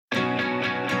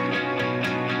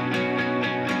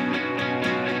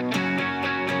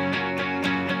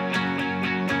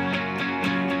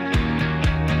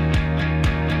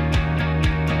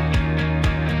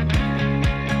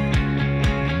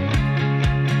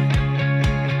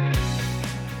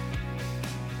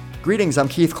Greetings, I'm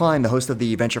Keith Klein, the host of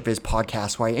the Venture Fizz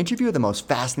podcast, where I interview the most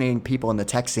fascinating people in the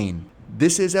tech scene.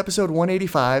 This is episode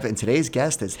 185, and today's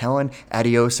guest is Helen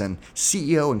Adeosun,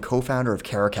 CEO and co-founder of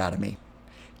CareAcademy.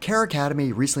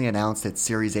 CareAcademy recently announced its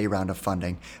Series A round of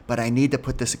funding, but I need to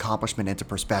put this accomplishment into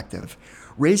perspective.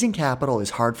 Raising capital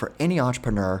is hard for any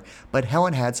entrepreneur, but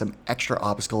Helen had some extra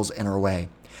obstacles in her way.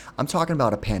 I'm talking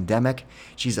about a pandemic,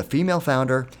 she's a female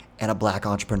founder, and a black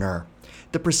entrepreneur.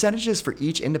 The percentages for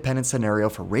each independent scenario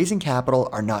for raising capital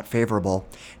are not favorable,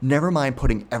 never mind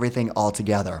putting everything all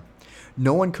together.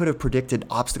 No one could have predicted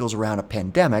obstacles around a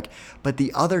pandemic, but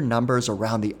the other numbers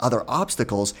around the other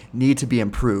obstacles need to be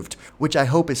improved, which I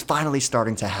hope is finally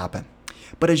starting to happen.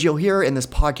 But as you'll hear in this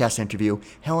podcast interview,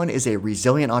 Helen is a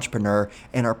resilient entrepreneur,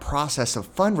 and our process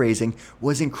of fundraising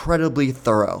was incredibly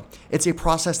thorough. It's a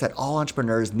process that all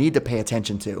entrepreneurs need to pay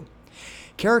attention to.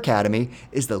 CareAcademy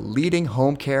is the leading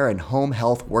home care and home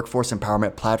health workforce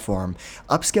empowerment platform,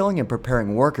 upskilling and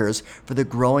preparing workers for the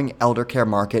growing elder care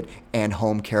market and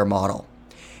home care model.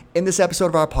 In this episode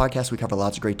of our podcast, we cover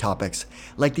lots of great topics,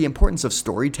 like the importance of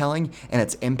storytelling and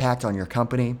its impact on your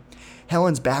company,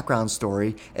 Helen's background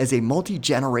story as a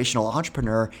multi-generational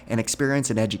entrepreneur and experience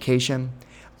in education,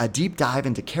 a deep dive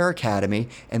into CareAcademy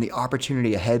and the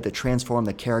opportunity ahead to transform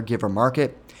the caregiver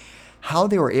market, how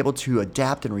they were able to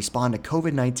adapt and respond to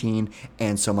COVID-19,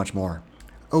 and so much more.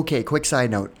 Okay, quick side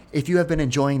note. If you have been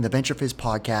enjoying the Venture Fizz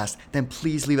podcast, then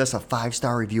please leave us a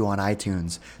 5-star review on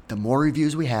iTunes. The more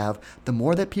reviews we have, the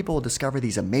more that people will discover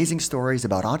these amazing stories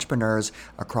about entrepreneurs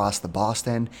across the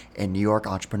Boston and New York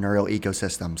entrepreneurial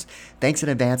ecosystems. Thanks in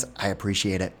advance. I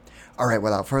appreciate it. All right,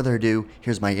 without further ado,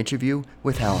 here's my interview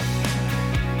with Helen.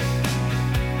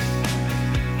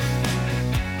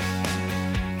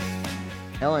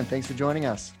 Helen, thanks for joining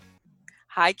us.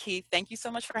 Hi, Keith. Thank you so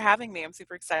much for having me. I'm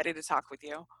super excited to talk with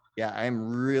you. Yeah, I'm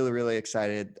really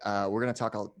excited. We're going to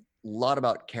talk a lot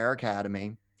about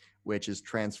CareAcademy, which is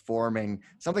transforming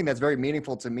something that's very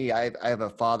meaningful to me. I have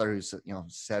a father who's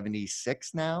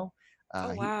 76 now. Oh,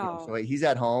 So wow. he's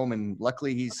at home, and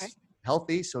luckily Okay. he's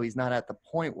healthy, so he's not at the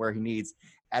point where he needs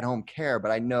at-home care. But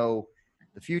I know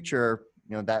the future,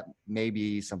 that may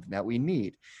be something that we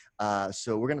need.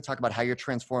 So we're going to talk about how you're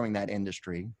transforming that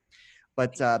industry.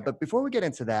 Thank you. But before we get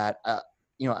into that,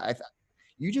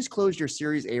 you just closed your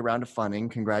Series A round of funding.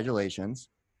 Congratulations.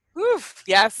 Oof.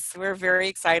 Yes, we're very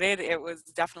excited. It was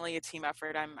definitely a team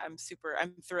effort. I'm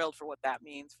thrilled for what that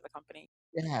means for the company.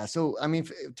 Yeah. So, I mean,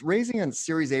 raising a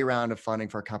Series A round of funding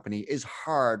for a company is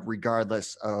hard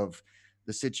regardless of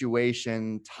the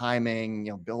situation,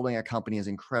 timing. Building a company is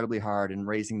incredibly hard, and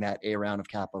raising that A round of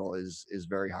capital is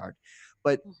very hard.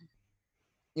 But,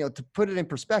 Mhm. to put it in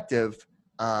perspective,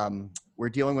 we're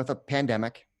dealing with a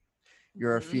pandemic.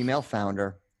 You're a Mhm. female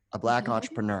founder, a black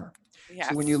entrepreneur.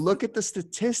 So when you Yes. look at the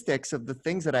statistics of the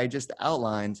things that I just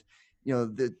outlined,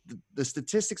 the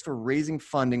statistics for raising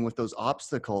funding with those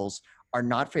obstacles are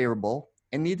not favorable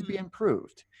and need to be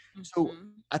improved. So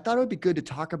Mhm. I thought it would be good to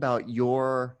talk about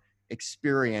your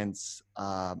experience,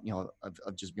 of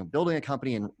just building a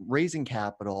company and raising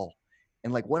capital,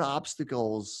 and like what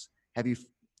obstacles have you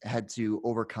had to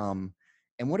overcome,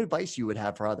 and what advice you would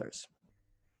have for others.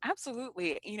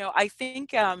 Absolutely. I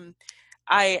think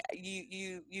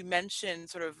you mentioned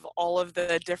sort of all of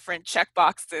the different check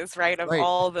boxes, right? Of Right.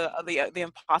 all the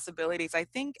impossibilities. I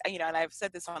think, and I've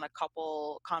said this on a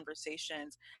couple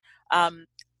conversations. Um,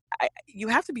 you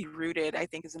have to be rooted, I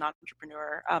think, as an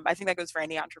entrepreneur. I think that goes for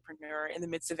any entrepreneur in the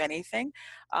midst of anything.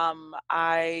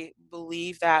 I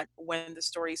believe that when the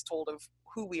story is told of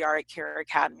who we are at Care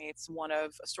Academy, it's one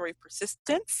of a story of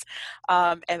persistence,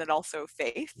 and then also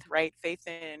faith, right? Faith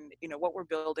in what we're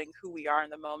building, who we are in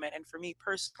the moment. And for me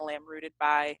personally, I'm rooted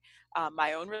by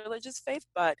my own religious faith,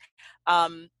 but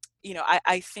um,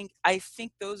 I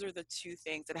think those are the two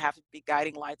things that have to be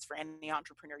guiding lights for any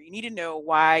entrepreneur. You need to know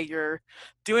why you're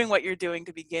doing what you're doing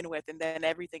to begin with, and then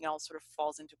everything else sort of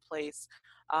falls into place,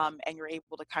 and you're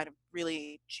able to kind of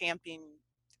really champion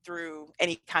through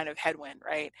any kind of headwind,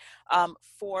 right?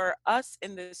 For us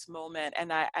in this moment,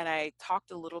 and I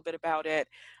talked a little bit about it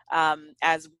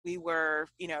as we were,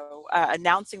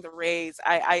 announcing the raise.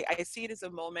 I see it as a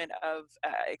moment of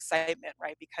excitement,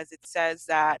 right? Because it says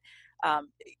that um,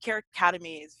 Care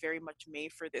Academy is very much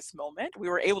made for this moment. We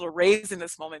were able to raise in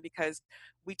this moment because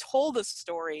we told the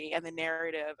story and the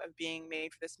narrative of being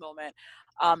made for this moment.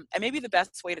 And maybe the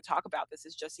best way to talk about this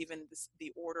is just even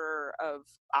the order of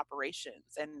operations.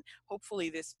 And hopefully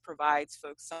this provides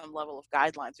folks some level of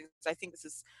guidelines, because I think this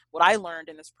is what I learned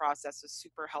in this process is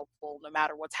super helpful no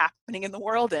matter what's happening in the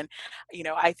world. And,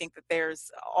 I think that there's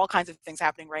all kinds of things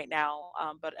happening right now.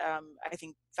 But I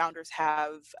think founders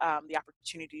have the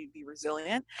opportunity to be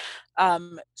resilient.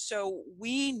 So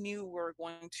we knew we were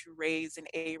going to raise an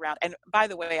A round. And by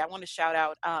the way, I want to shout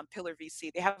out Pillar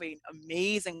VC. They have an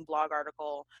amazing blog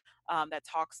article that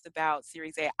talks about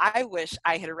Series A. I wish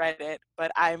I had read it,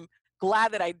 but I'm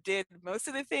glad that I did most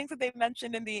of the things that they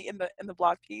mentioned in the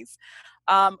blog piece.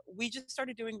 We just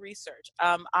started doing research.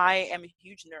 I am a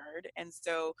huge nerd, and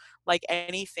so like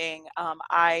anything,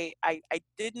 I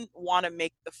didn't want to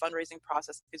make the fundraising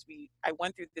process, because I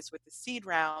went through this with the seed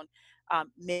round,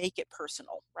 make it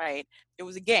personal, right? It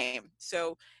was a game.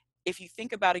 So if you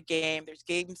think about a game, there's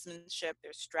gamesmanship,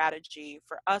 there's strategy.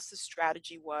 For us, the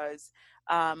strategy was,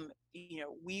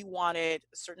 we wanted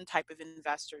a certain type of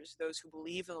investors, those who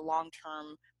believe in the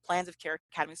long-term plans of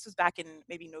CareAcademy. This was back in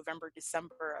maybe November,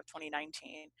 December of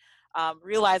 2019.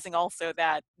 Realizing also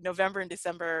that November and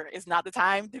December is not the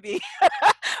time to be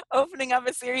opening up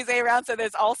a Series A round. So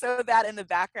there's also that in the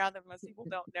background that most people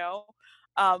don't know.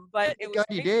 But it Thank was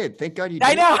God you great. did. Thank God you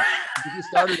I did. know. If you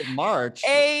started in March.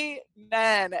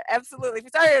 Amen. Absolutely. If we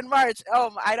started in March,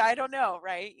 I don't know,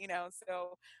 right?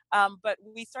 So, but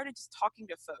we started just talking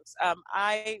to folks.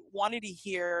 I wanted to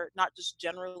hear not just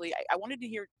generally, I wanted to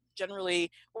hear generally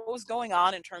what was going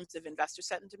on in terms of investor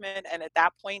sentiment. And at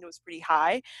that point, it was pretty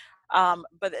high.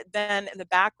 But then in the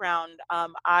background,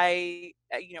 I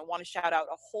want to shout out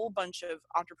a whole bunch of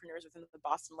entrepreneurs within the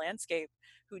Boston landscape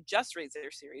who just raised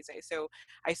their Series A. So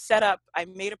I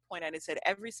made a point, and I said,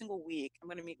 every single week, I'm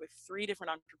going to meet with 3 different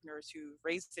entrepreneurs who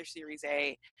raised their Series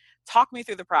A. Talk me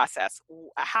through the process.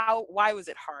 Why was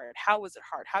it hard? How was it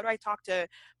hard? How do I talk to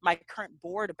my current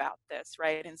board about this,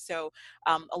 right? And so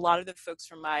a lot of the folks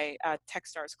from my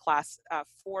Techstars class,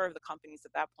 4 of the companies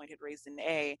at that point had raised an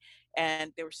A,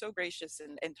 and they were so gracious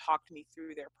and talked me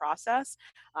through their process,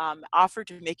 offered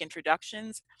to make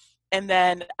introductions. And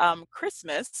then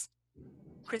Christmas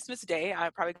Day, I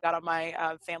probably got on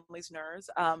my family's nerves,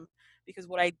 because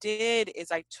what I did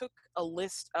is I took a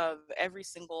list of every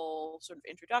single sort of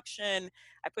introduction.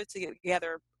 I put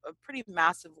together a pretty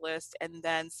massive list, and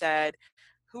then said,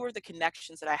 who are the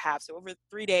connections that I have? So over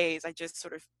 3 days, I just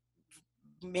sort of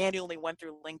manually went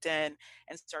through LinkedIn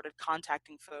and started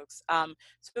contacting folks.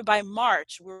 So by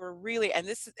March, we were really, and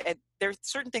there's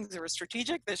certain things that were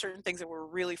strategic. There's certain things that were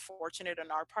really fortunate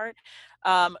on our part.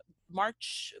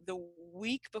 The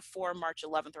week before March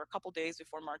 11th, or a couple days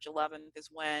before March 11th, is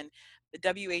when the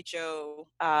WHO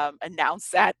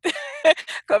announced that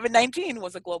COVID-19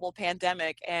 was a global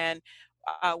pandemic. And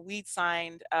we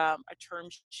signed a term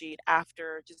sheet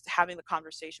after just having the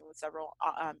conversation with several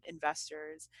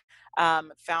investors,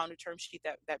 found a term sheet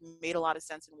that made a lot of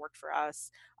sense and worked for us.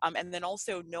 And then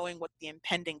also knowing what the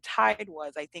impending tide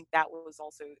was, I think that was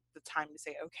also the time to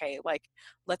say, okay, like,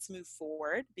 let's move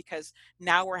forward, because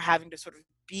now we're having to sort of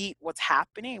beat what's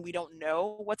happening. We don't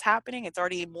know what's happening. It's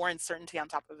already more uncertainty on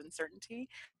top of uncertainty,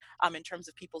 in terms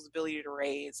of people's ability to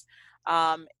raise.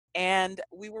 And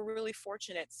we were really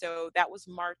fortunate. So that was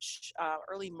March,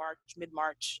 early March,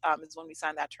 mid-March, is when we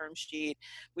signed that term sheet.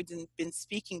 We'd been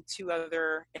speaking to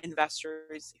other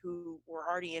investors who were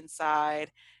already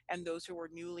inside, and those who were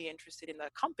newly interested in the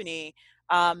company.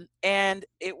 And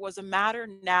it was a matter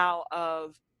now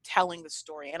of telling the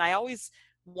story. And I always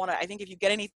I think if you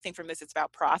get anything from this, it's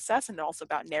about process and also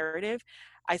about narrative.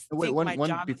 I Wait, think my one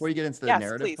job before is, you get into the yes,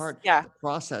 narrative please. part, Yeah. the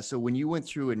process. So when you went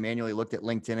through and manually looked at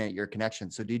LinkedIn at your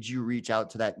connection, so did you reach out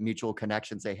to that mutual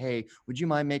connection, say, hey, would you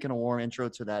mind making a warm intro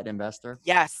to that investor?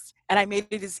 Yes, and I made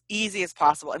it as easy as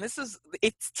possible. And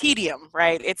it's tedium,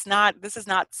 right? This is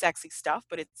not sexy stuff,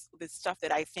 but it's the stuff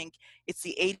that I think it's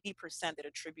the 80% that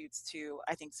attributes to,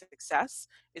 I think, success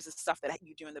is the stuff that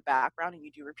you do in the background and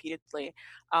you do repeatedly.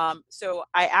 So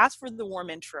I asked for the warm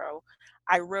intro.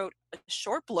 I wrote a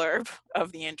short blurb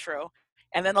of the intro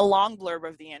and then a long blurb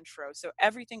of the intro. So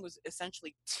everything was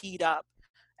essentially teed up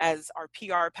as our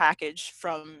PR package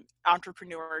from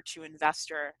entrepreneur to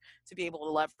investor to be able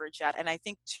to leverage that. And I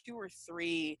think 2 or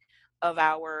 3 of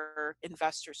our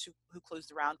investors who closed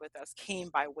the round with us came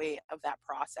by way of that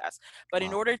process. But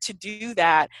in Wow. order to do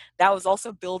that, that was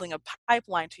also building a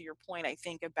pipeline, to your point, I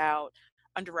think, about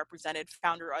underestimated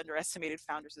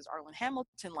founders, as Arlen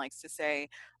Hamilton likes to say.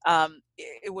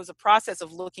 It was a process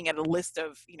of looking at a list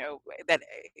of, that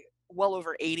well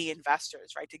over 80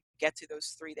 investors, right, to get to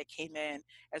those 3 that came in,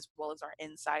 as well as our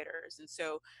insiders. And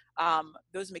so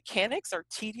those mechanics are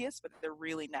tedious, but they're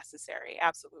really necessary.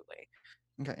 Absolutely.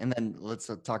 Okay. And then let's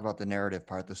talk about the narrative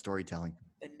part, the storytelling.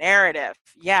 The narrative.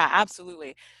 Yeah,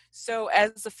 absolutely. So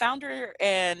as a founder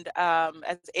and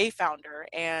as a founder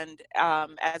and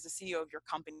as a CEO of your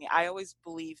company, I always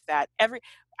believe that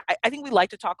I think we like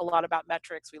to talk a lot about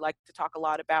metrics. We like to talk a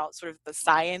lot about sort of the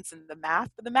science and the math,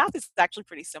 but the math is actually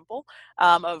pretty simple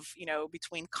of,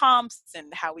 between comps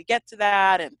and how we get to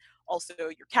that and also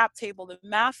your cap table. The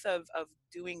math of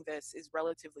doing this is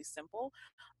relatively simple.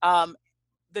 Um,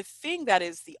 the thing that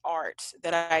is the art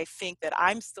that I think that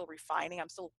I'm still refining, I'm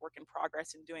still a work in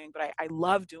progress in doing, but I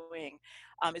love doing,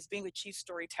 is being the chief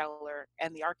storyteller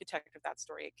and the architect of that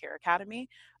story at Care Academy.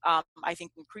 I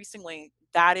think increasingly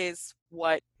that is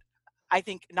what I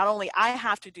think not only I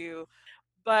have to do,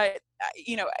 but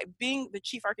being the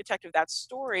chief architect of that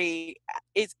story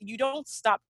is you don't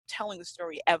stop telling the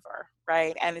story ever,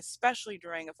 right? And especially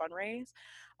during a fundraise.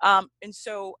 And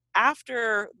so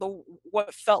after the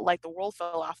what felt like the world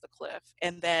fell off the cliff,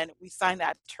 and then we signed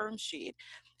that term sheet,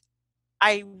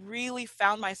 I really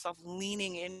found myself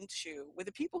leaning into with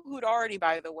the people who'd already,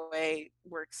 by the way,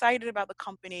 were excited about the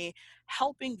company,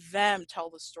 helping them tell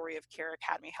the story of Care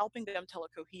Academy, helping them tell a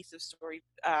cohesive story,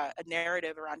 a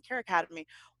narrative around Care Academy.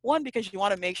 One, because you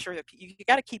want to make sure that you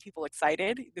got to keep people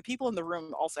excited. The people in the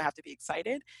room also have to be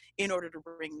excited in order to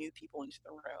bring new people into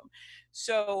the room.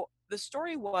 So the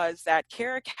story was that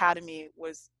Care Academy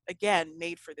was, again,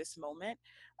 made for this moment.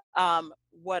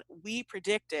 What we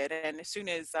predicted, and as soon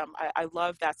as I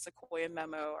love that Sequoia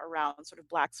memo around sort of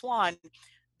Black Swan,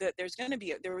 that there was going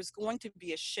to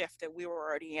be a shift that we were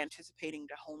already anticipating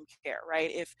to home care,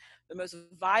 right? If the most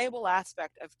viable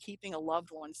aspect of keeping a loved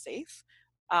one safe,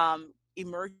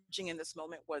 emerging in this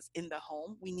moment was in the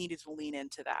home, we needed to lean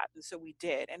into that, and so we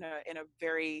did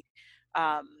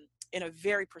um, in a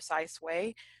very precise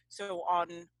way. So on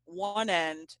one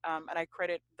end, and I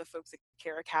credit the folks at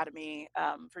Care Academy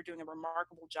for doing a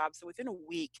remarkable job. So within a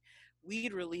week,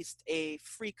 we'd released a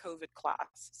free COVID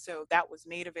class. So that was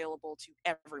made available to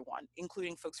everyone,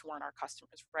 including folks who weren't our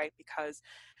customers, right? Because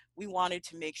we wanted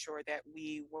to make sure that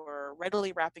we were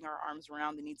readily wrapping our arms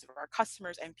around the needs of our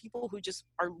customers and people who just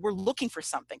were looking for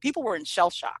something. People were in shell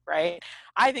shock, right?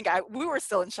 We were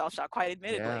still in shell shock, quite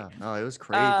admittedly. Yeah. No, it was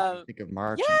crazy. I Um, think of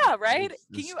March and yeah, it right? was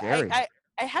Can you scary.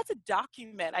 I had to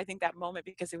document, I think, that moment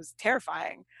because it was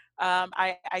terrifying.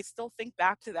 I still think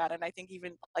back to that, and I think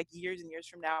even, like, years and years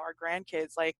from now, our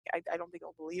grandkids, like, I don't think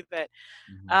they'll believe it.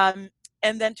 Mhm. Um,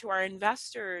 and then to our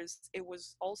investors, it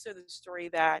was also the story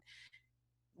that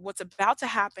what's about to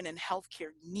happen in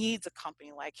healthcare needs a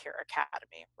company like Care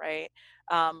Academy, right?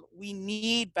 We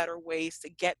need better ways to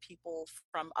get people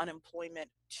from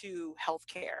unemployment to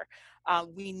healthcare.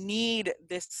 We need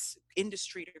this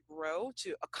industry to grow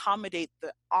to accommodate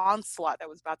the onslaught that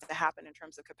was about to happen in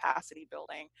terms of capacity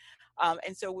building.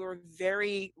 And so we were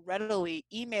very readily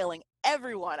emailing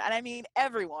everyone, and I mean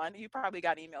everyone. You probably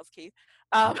got emails, Keith,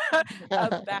 um,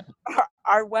 about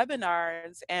our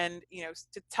webinars and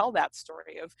to tell that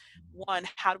story of one,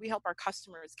 how do we help our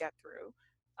customers get through.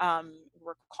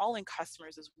 We're calling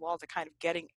customers as well to kind of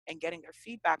getting their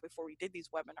feedback before we did these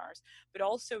webinars, but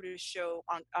also to show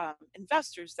on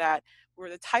investors that we're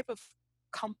the type of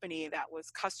company that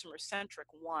was customer centric,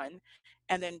 one,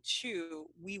 and then two,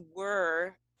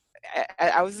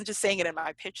 I wasn't just saying it in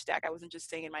my pitch deck. I wasn't just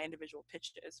saying in my individual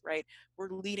pitches, right? We're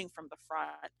leading from the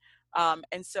front.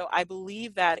 And so I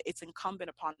believe that it's incumbent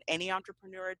upon any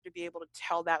entrepreneur to be able to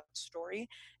tell that story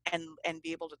and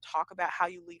be able to talk about how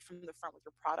you lead from the front with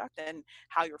your product and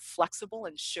how you're flexible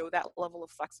and show that level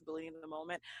of flexibility in the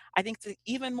moment. I think it's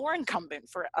even more incumbent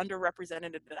for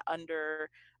underrepresented and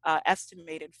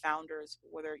estimated founders,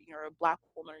 whether you're a Black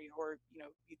woman or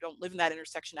you don't live in that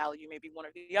intersectionality, you may be one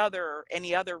or the other or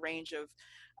any other range of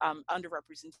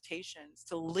underrepresentations,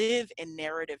 to live in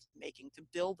narrative making, to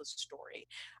build a story.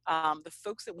 The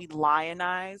folks that we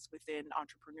lionize within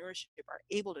entrepreneurship are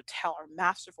able to tell, are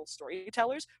masterful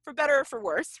storytellers, for better or for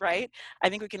worse, right? I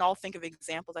think we can all think of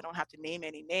examples. I don't have to name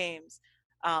any names,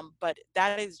 but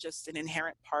that is just an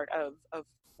inherent part of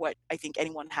what I think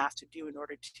anyone has to do in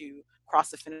order to cross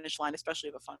the finish line, especially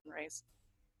of a fundraise.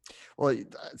 Well,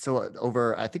 so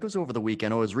over, I think it was over the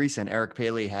weekend. It was recent. Eric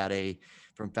Paley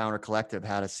from Founder Collective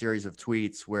had a series of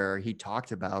tweets where he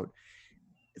talked about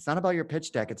it's not about your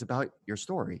pitch deck, it's about your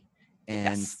story.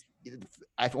 And Yes.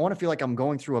 I want to feel like I'm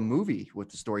going through a movie with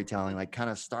the storytelling, like kind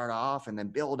of start off and then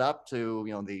build up to,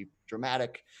 the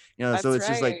dramatic, so That's it's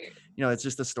just like, right. it's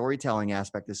just the storytelling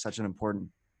aspect is such an important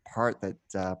part that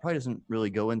probably doesn't really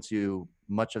go into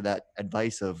much of that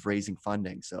advice of raising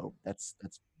funding. So that's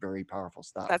very powerful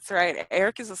stuff. That's right.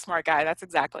 Eric is a smart guy. That's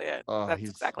exactly it. Oh, That's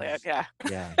exactly it. he's Yeah.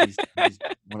 yeah, he's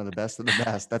one of the best of the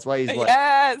best. That's why he's what,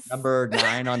 Yes. number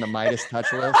 9 on the Midas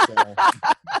touch list. So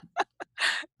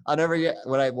I'll never get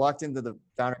when I walked into the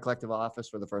Founder Collective office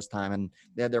for the first time, and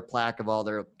they had their plaque of all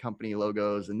their company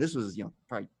logos, and this was,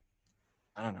 probably,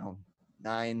 I don't know,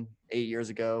 9, 8 years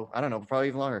ago. I don't know, probably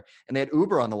even longer. And they had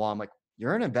Uber on the wall. I'm like,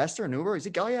 "You're an investor in Uber?" He's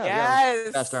like, "Oh yeah, yeah, I'm an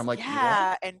investor." I'm Yes. like, "What?"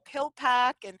 Yeah. And Pill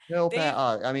Pack and No, they've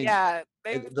I mean, yeah,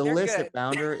 the they're list at good.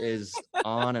 Founder is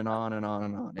on and on and on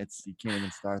and on. It's you can't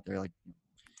even start there. Like,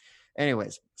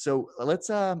 anyways, so let's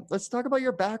talk about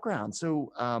your background.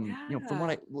 So, from what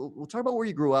Yeah. we'll talk about where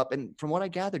you grew up, and from what I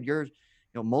gathered, you're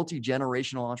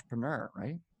multi-generational entrepreneur,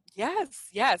 right? Yes,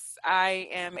 yes. I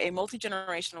am a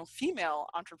multi-generational female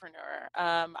entrepreneur.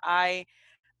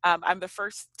 I'm the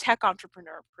first tech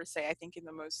entrepreneur per se, I think in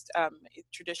the most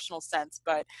traditional sense,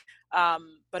 but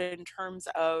in terms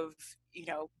of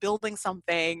building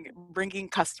something, bringing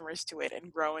customers to it,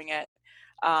 and growing it,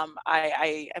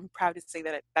 I am proud to say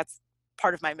that that's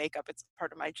part of my makeup. It's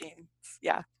part of my genes.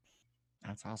 Yeah.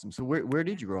 That's awesome. So where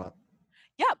did you grow up?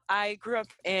 Yeah, I grew up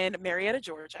in Marietta,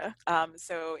 Georgia.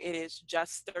 So it is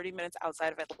just 30 minutes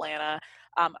outside of Atlanta.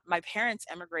 My parents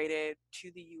emigrated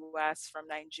to the US from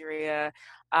Nigeria,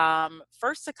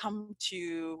 first to come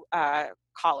to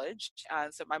college.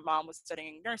 So my mom was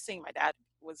studying nursing, my dad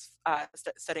was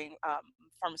studying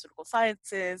pharmaceutical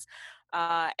sciences.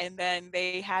 And then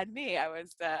they had me. I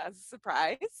was a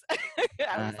surprise.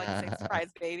 I always like to say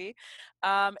surprise baby.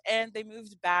 And they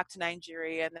moved back to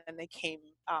Nigeria, and then they came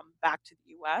back to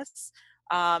the U.S.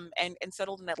 And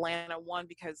settled in Atlanta. One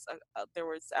because there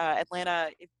was Atlanta.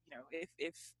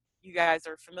 If you guys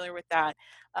are familiar with that,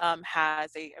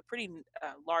 has a pretty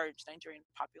large Nigerian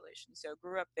population. So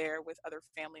grew up there with other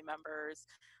family members,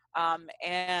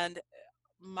 and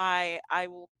my I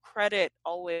will credit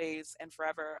always and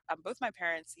forever both my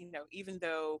parents, even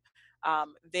though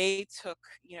they took,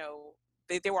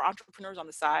 they were entrepreneurs on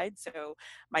the side. So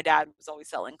my dad was always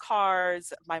selling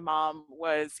cars, my mom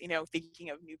was,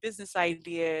 thinking of new business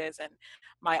ideas, and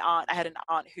I had an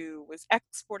aunt who was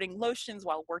exporting lotions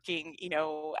while working,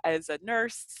 as a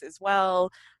nurse as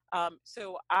well.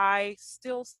 So I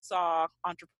still saw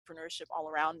entrepreneurship all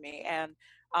around me, and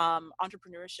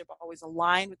entrepreneurship always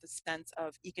aligned with the sense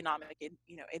of economic,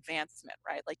 advancement,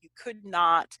 right? Like you could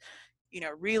not,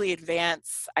 really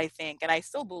advance, I think, and I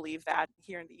still believe that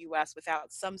here in the US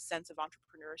without some sense of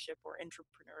entrepreneurship or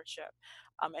entrepreneurship,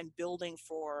 and building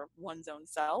for one's own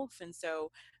self. And so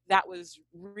that was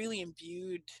really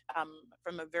imbued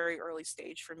from a very early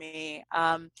stage for me.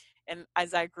 And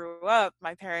as I grew up,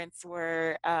 my parents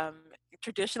were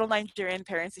traditional Nigerian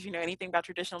parents. If you know anything about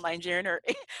traditional Nigerian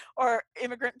or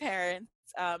immigrant parents,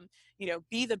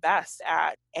 be the best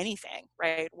at anything,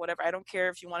 right? Whatever. I don't care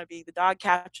if you want to be the dog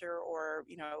catcher or,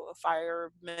 a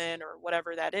fireman or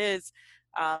whatever that is.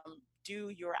 Do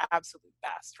your absolute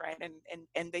best, right?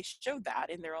 And they showed that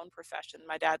in their own profession.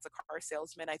 My dad's a car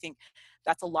salesman. I think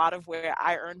that's a lot of where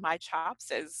I earned my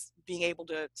chops, as being able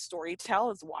to story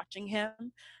tell, is watching him.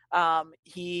 I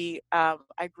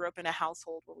grew up in a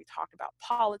household where we talked about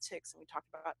politics and we talked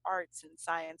about arts and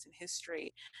science and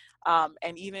history.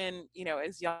 And even,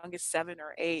 as young as 7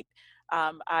 or 8,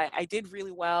 I did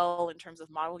really well in terms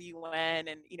of Model UN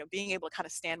and, being able to kind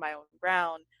of stand my own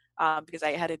ground. Because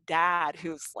I had a dad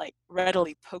who's like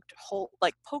readily poked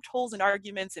holes in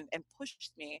arguments and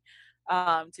pushed me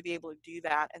to be able to do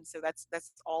that. And so that's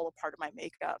all a part of my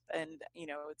makeup. And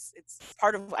it's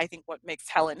part of, I think, what makes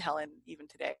Helen even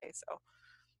today. So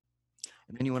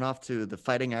And then you went off to the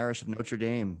Fighting Irish of Notre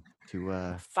Dame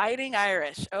to Fighting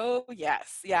Irish. Oh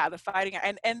yes, yeah, the Fighting,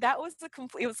 and that was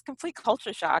it was a complete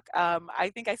culture shock. I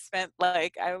think I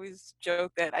always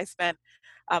joke that I spent.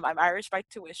 I'm Irish by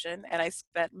tuition, and I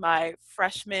spent my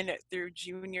freshman through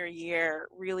junior year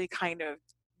really kind of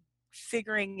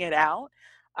figuring it out.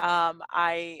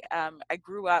 I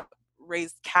grew up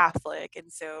raised Catholic,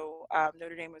 and so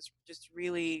Notre Dame was just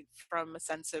really, from a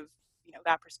sense of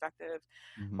that perspective,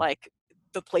 mhm. like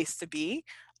the place to be.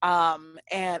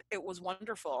 And it was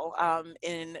wonderful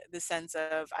in the sense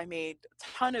of I made a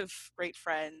ton of great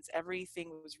friends. Everything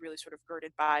was really sort of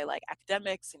girded by like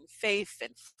academics and faith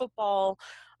and football.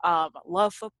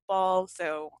 Love football,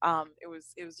 so it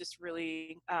was just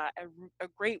really a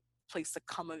great place to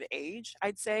come of age,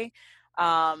 I'd say.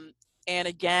 And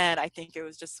again, I think it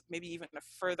was just maybe even a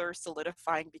further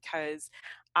solidifying, because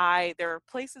there are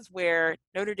places where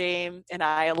Notre Dame and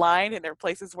I aligned, and there are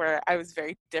places where I was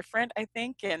very different, I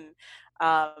think. And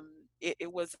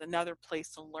it was another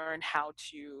place to learn how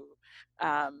to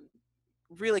um,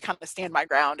 really kind of stand my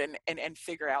ground and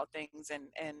figure out things and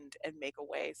make a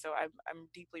way. So I'm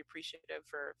deeply appreciative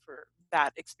for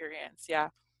that experience. Yeah.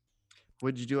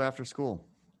 What did you do after school?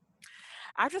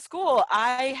 After school,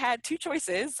 I had two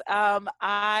choices.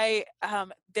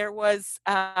 There was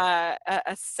a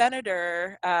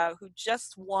senator who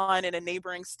just won in a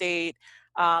neighboring state.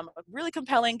 A really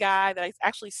compelling guy that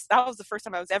that was the first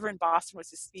time I was ever in Boston, was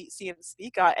to see him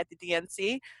speak at the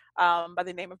DNC, by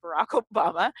the name of Barack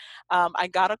Obama. I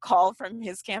got a call from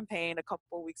his campaign a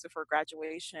couple of weeks before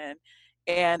graduation,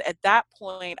 and at that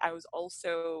point, I'd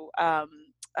also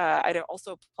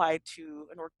applied to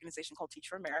an organization called Teach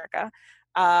for America,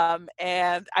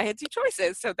 and I had two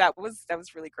choices, so that was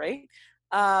really great.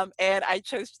 And I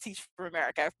chose Teach for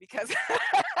America because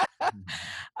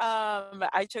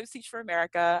I chose Teach for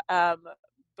America.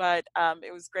 But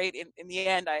it was great. In the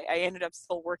end, I ended up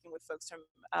still working with folks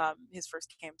from his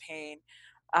first campaign.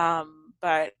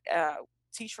 But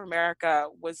Teach for America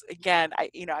was, again,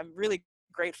 I'm really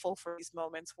grateful for these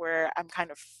moments where I'm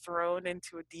kind of thrown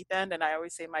into a deep end. And I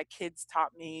always say my kids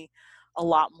taught me a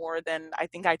lot more than I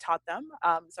think I taught them.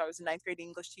 So I was a ninth grade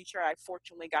English teacher. I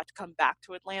fortunately got to come back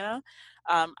to Atlanta.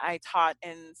 I taught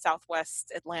in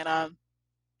Southwest Atlanta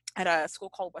at a school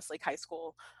called Westlake High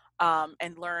School,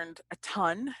 and learned a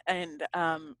ton. And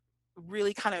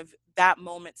really kind of that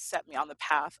moment set me on the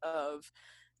path of,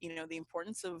 the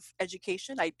importance of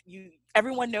education.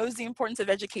 Everyone knows the importance of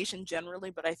education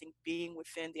generally, but I think being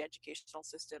within the educational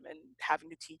system and having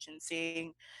to teach and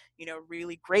seeing,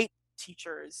 really great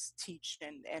teachers teach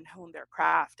and hone their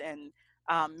craft and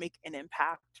make an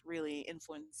impact really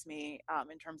influenced me,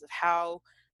 in terms of how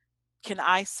can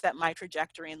I set my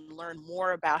trajectory and learn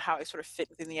more about how I sort of fit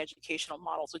within the educational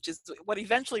models, which is what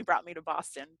eventually brought me to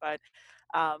Boston. But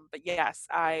yes,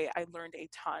 I learned a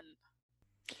ton.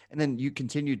 And then you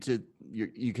continued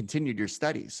your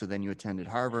studies. So then you attended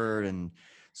Harvard, and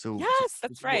so Yes,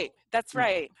 that's right. That's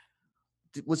right.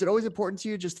 was it always important to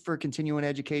you just for continuing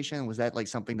education? Was that like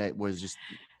something that was just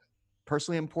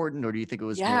personally important, or do you think it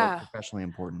was more Yeah. professionally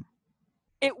important?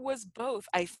 It was both,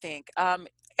 I think.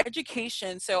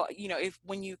 Education. So, if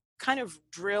when you kind of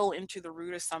drill into the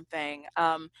root of something,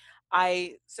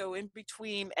 so in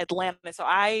between Atlanta, so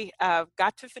I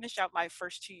got to finish out my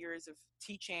first 2 years of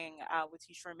teaching with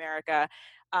Teach for America,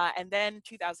 and then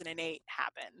 2008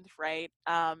 happened, right?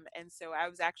 And so I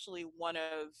was actually one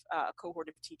of a cohort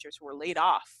of teachers who were laid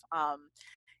off.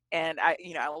 And I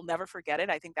will never forget it.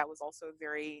 I think that was also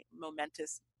very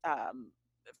momentous,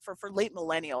 for late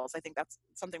millennials. I think that's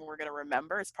something we're going to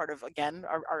remember as part of, again,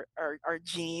 our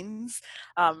genes.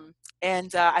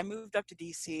 And I moved up to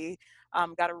DC,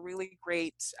 got a really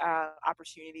great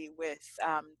opportunity with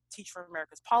Teach for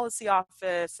America's policy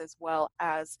office, as well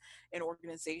as an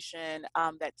organization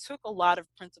that took a lot of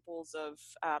principles of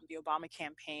the Obama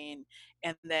campaign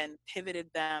and then pivoted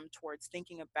them towards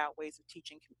thinking about ways of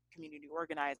teaching community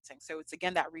organizing. So it's,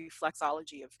 again, that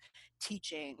reflexology of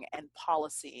teaching and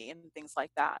policy and things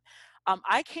like that.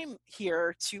 I came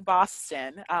here to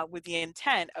Boston with the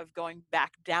intent of going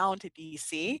back down to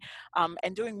DC,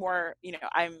 and doing more.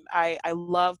 I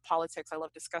love politics. I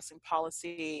love discussing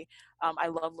policy. I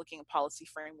love looking at policy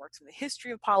frameworks and the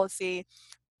history of policy.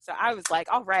 So I was like,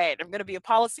 all right, I'm going to be a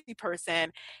policy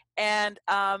person. And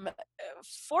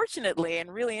fortunately,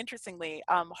 and really interestingly,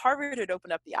 Harvard had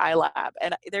opened up the iLab.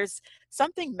 And there's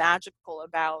something magical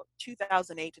about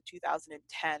 2008 to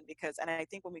 2010, and I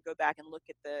think when we go back and look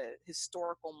at the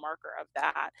historical marker of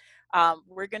that,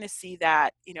 we're going to see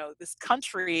that, this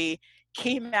country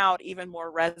came out even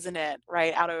more resonant,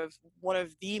 right, out of one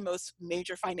of the most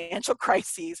major financial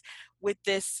crises, with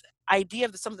this idea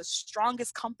of some of the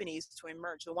strongest companies to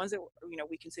emerge, the ones that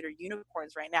we consider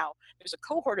unicorns right now. There's a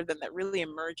cohort of them that really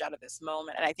emerge out of this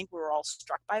moment, and I think we were all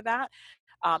struck by that.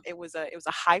 It was a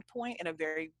high point and a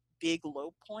very big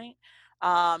low point.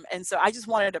 And so I just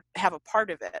wanted to have a part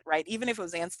of it, right? Even if it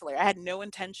was ancillary. I had no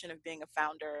intention of being a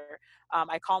founder.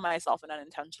 I call myself an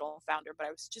unintentional founder, but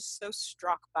I was just so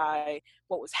struck by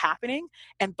what was happening,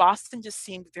 and Boston just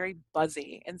seemed very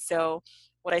buzzy. And so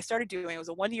what I started doing was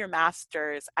a 1-year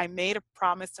master's. I made a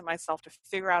promise to myself to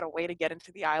figure out a way to get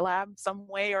into the iLab some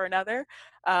way or another.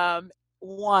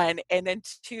 One, and then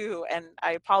two, and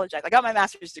I apologize, I got my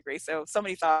master's degree, so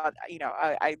somebody thought,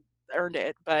 I earned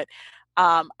it, but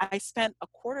I spent a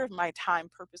quarter of my time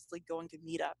purposely going to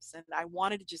meetups, and I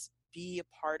wanted to just be a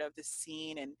part of the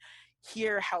scene and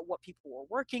hear what people were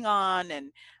working on,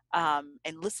 and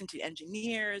listen to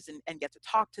engineers and get to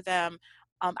talk to them.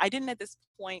 I didn't at this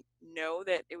point know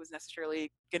that it was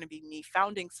necessarily going to be me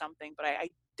founding something, but I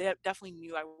definitely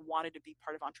knew I wanted to be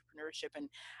part of entrepreneurship, and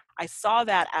I saw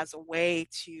that as a way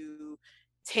to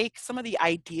take some of the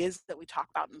ideas that we talk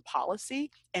about in policy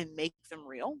and make them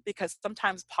real, because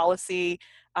sometimes policy,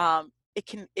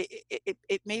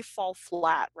 it may fall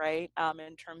flat, right,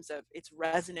 in terms of its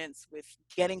resonance with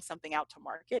getting something out to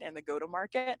market and the go to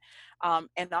market.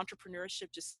 And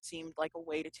entrepreneurship just seemed like a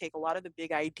way to take a lot of the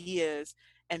big ideas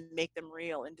and make them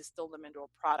real and distill them into a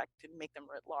product and make them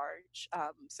writ large.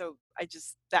 So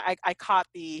I caught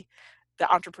the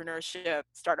entrepreneurship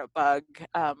startup bug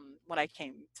when I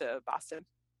came to Boston.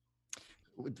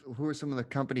 Who were some of the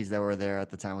companies that were there at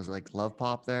the time? Was it like Love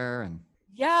Pop there? And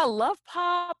Yeah, Love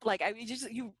Pop. Like I mean, just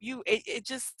it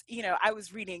just, I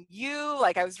was reading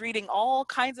like I was reading all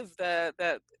kinds of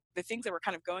the things that were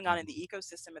kind of going on in the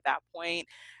ecosystem at that point.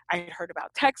 I had heard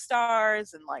about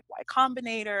Techstars and like Y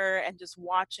Combinator, and just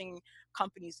watching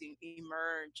companies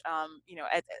emerge.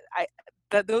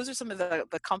 Those are some of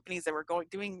the companies that were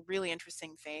doing really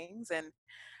interesting things. And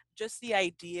just the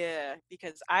idea,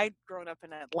 because I'd grown up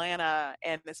in Atlanta,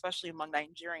 and especially among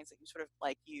Nigerians, that you sort of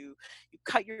like you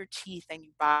cut your teeth and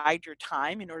you bide your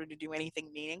time in order to do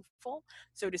anything meaningful.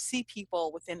 So to see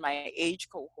people within my age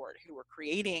cohort who were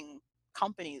creating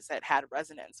companies that had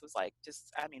resonance was like,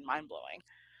 just, I mean, mind blowing.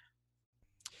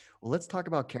 well, let's talk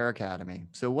about CareAcademy.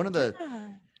 So one of the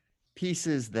Yeah.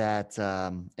 pieces that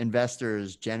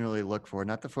investors generally look for,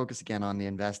 not to focus again on the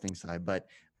investing side, but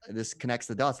this connects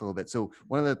the dots a little bit. So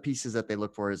one of the pieces that they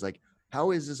look for is like, how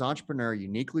is this entrepreneur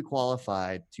uniquely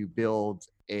qualified to build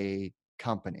a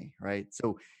company, right?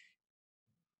 So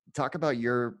talk about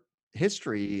your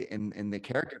history in the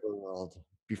caregiver world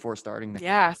before starting that.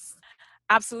 Yes.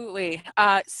 Absolutely.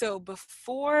 So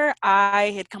before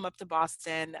I had come up to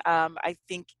Boston, I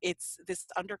think it's this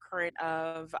undercurrent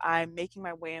of I'm making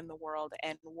my way in the world,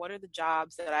 and what are the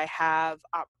jobs that I have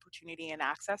opportunity and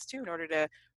access to in order to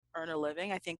earn a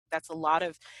living. I think that's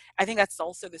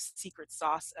also the secret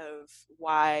sauce of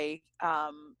why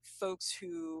folks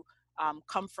who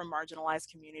come from marginalized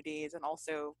communities and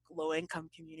also low income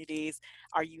communities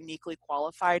are uniquely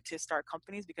qualified to start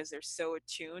companies, because they're so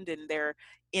attuned and they're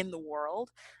in the world.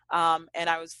 And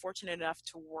I was fortunate enough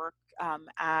to work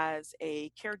as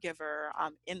a caregiver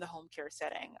in the home care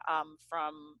setting,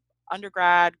 from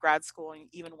undergrad, grad school, and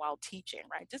even while teaching,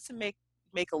 right? Just to make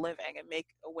a living and make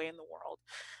a way in the world.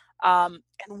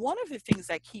 And one of the things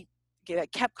that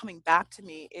kept coming back to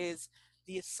me is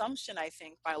the assumption, I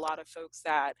think, by a lot of folks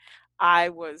that I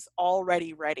was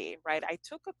already ready, right? I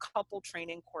took a couple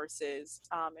training courses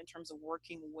in terms of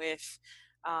working with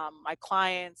my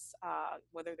clients,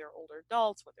 whether they're older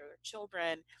adults, whether they're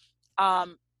children,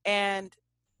 and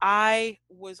I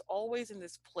was always in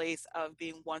this place of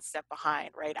being one step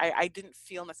behind, right? I didn't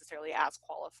feel necessarily as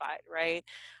qualified, right?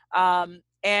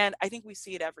 And I think we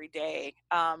see it every day.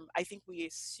 I think we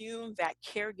assume that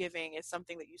caregiving is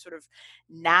something that you sort of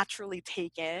naturally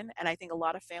take in. And I think a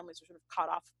lot of families are sort of caught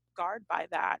off guard by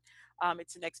that.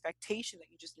 It's an expectation that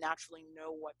you just naturally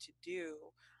know what to do.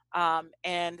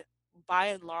 And by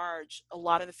and large, a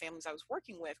lot of the families I was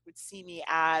working with would see me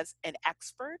as an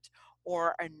expert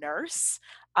or a nurse.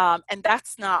 And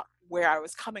that's not where I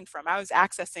was coming from. I was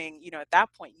accessing, at that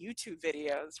point, YouTube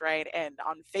videos, right? And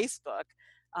on Facebook,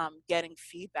 getting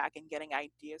feedback and getting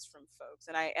ideas from folks.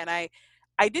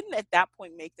 I didn't at that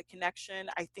point make the connection.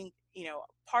 I think,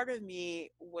 part of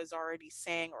me was already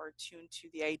saying or attuned to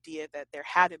the idea that there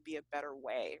had to be a better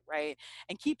way, right?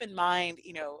 And keep in mind,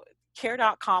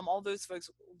 care.com, all those folks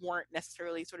weren't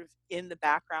necessarily sort of in the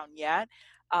background yet.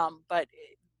 But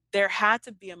there had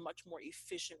to be a much more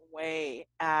efficient way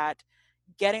at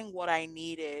getting what I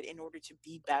needed in order to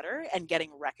be better and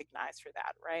getting recognized for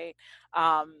that, right?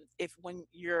 If when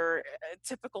you're a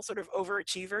typical sort of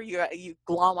overachiever, you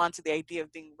glom onto the idea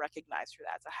of being recognized for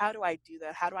that. So how do I do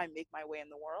that? How do I make my way in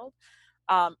the world?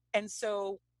 And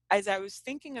so as I was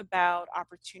thinking about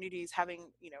opportunities, I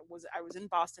was in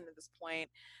Boston at this point.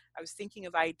 I was thinking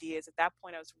of ideas. At that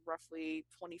point, I was roughly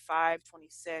 25,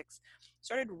 26,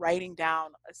 started writing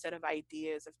down a set of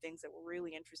ideas of things that were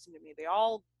really interesting to me. They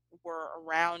all were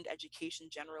around education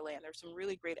generally, and there's some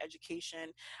really great education,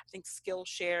 I think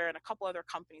Skillshare and a couple other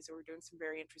companies that were doing some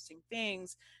very interesting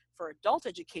things for adult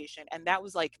education. And that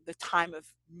was like the time of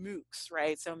MOOCs,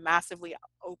 right? So massively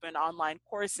open online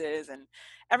courses, and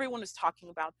everyone was talking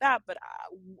about that. But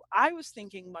I was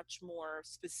thinking much more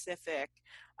specific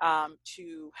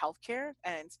to healthcare,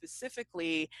 and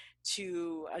specifically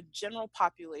to a general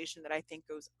population that I think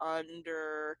goes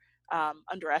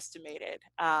underestimated.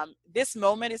 This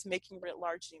moment is making writ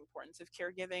large the importance of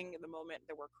caregiving in the moment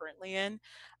that we're currently in.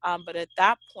 But at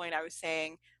that point, I was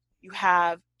saying you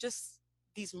have just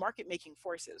these market making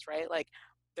forces, right? Like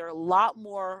there are a lot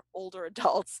more older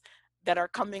adults that are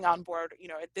coming on board,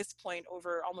 at this point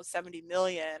over almost 70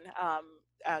 million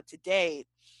to date,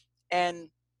 and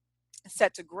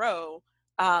set to grow.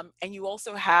 And you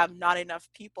also have not enough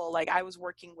people. Like, I was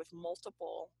working with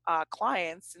multiple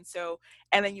clients,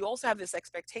 and then you also have this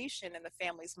expectation in the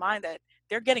family's mind that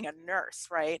they're getting a nurse,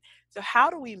 right? So how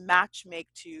do we match make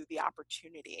to the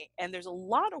opportunity? And there's a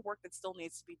lot of work that still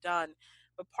needs to be done.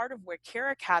 But part of where Care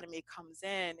Academy comes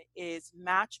in is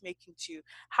matchmaking to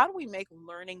how do we make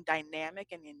learning dynamic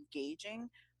and engaging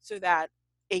so that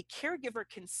a caregiver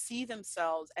can see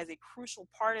themselves as a crucial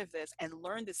part of this and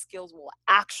learn the skills will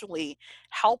actually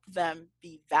help them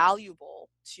be valuable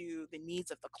to the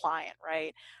needs of the client,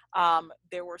 right?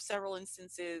 There were several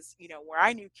instances, where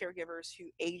I knew caregivers who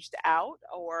aged out,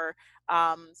 or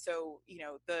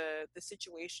the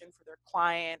situation for their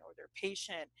client or their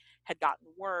patient had gotten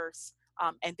worse.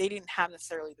 And they didn't have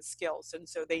necessarily the skills, and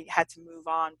so they had to move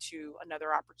on to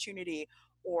another opportunity,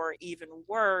 or even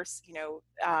worse,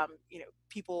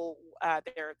 people,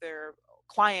 their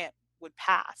client would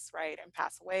pass, right, and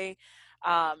pass away,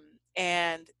 um,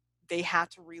 and they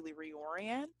had to really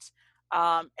reorient.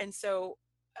 And so,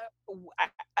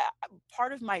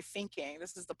 part of my thinking,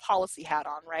 this is the policy hat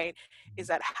on, right, is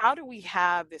that how do we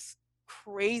have this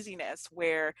craziness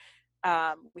where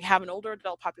we have an older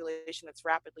adult population that's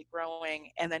rapidly growing,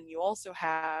 and then you also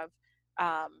have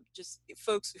just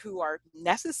folks who are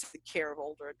necessary care of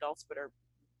older adults but are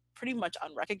pretty much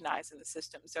unrecognized in the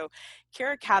system. So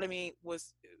Care Academy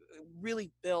was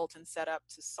really built and set up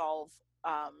to solve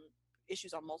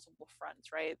issues on multiple fronts,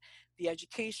 right? The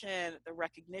education, the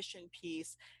recognition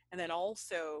piece, and then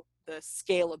also the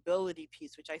scalability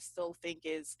piece, which I still think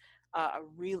is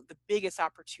the biggest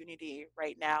opportunity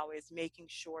right now, is making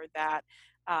sure that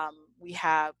we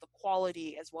have the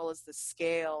quality as well as the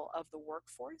scale of the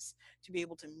workforce to be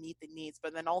able to meet the needs,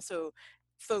 but then also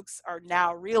folks are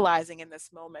now realizing in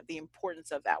this moment the importance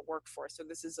of that workforce. So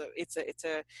this is it's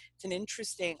an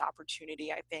interesting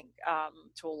opportunity, I think,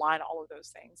 to align all of those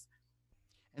things.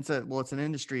 And so, well, it's an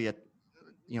industry at,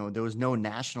 there was no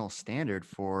national standard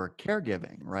for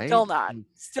caregiving, right? Still not, Mm.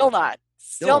 still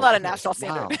Still, not a okay. national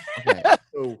standard. Wow. Okay.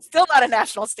 So, Still not a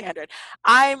national standard.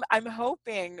 I'm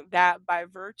hoping that by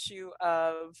virtue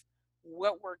of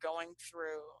what we're going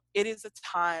through, it is a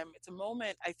time, it's a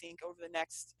moment, I think, over the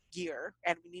next year,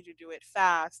 and we need to do it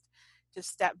fast, to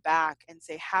step back and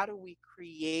say, how do we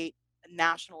create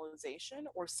nationalization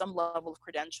or some level of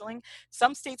credentialing?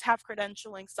 Some states have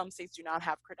credentialing, some states do not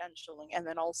have credentialing. And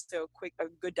then also a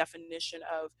good definition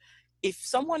of, if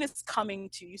someone is coming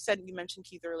to you, said, you mentioned,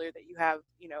 Keith, earlier, that you have,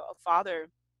 a father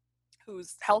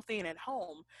who's healthy and at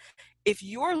home. If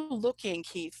you're looking,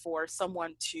 Keith, for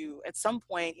someone to at some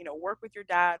point, work with your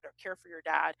dad or care for your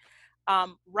dad,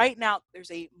 right now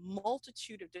there's a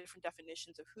multitude of different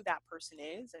definitions of who that person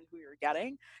is and who you're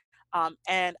getting.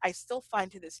 And I still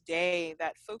find to this day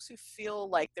that folks who feel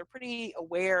like they're pretty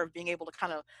aware of being able to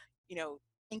kind of,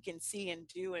 think and see and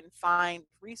do and find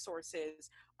resources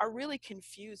are really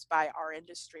confused by our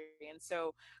industry. And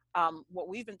so, what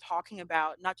we've been talking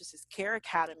about, not just as Care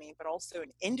Academy, but also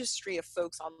an industry of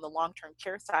folks on the long term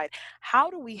care side, how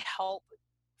do we help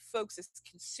folks as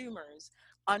consumers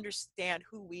understand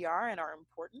who we are and our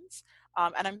importance?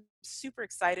 And I'm super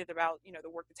excited about the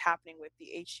work that's happening with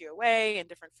the HCOA and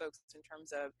different folks in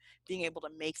terms of being able to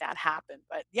make that happen.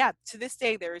 But yeah, to this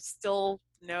day, there is still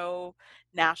no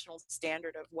national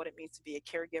standard of what it means to be a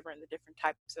caregiver and the different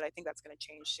types. That I think that's going to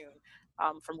change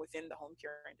soon, from within the home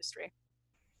care industry.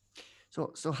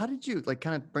 so how did you, like,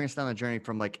 kind of bring us down the journey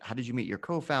from, like, how did you meet your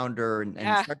co-founder and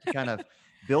Yeah, start to kind of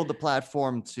build the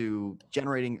platform to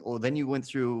generating, well, then you went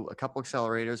through a couple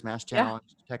accelerators, Mass yeah. Challenge,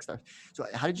 Techstars. So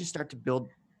how did you start to build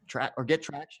track or get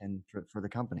traction for the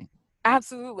company?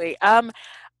 Absolutely.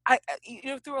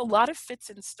 Through a lot of fits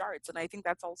and starts, and I think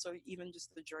that's also even just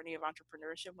the journey of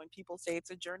entrepreneurship. When people say it's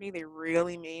a journey, they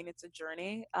really mean it's a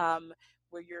journey,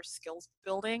 where you're skills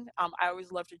building. I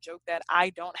always love to joke that I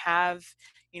don't have,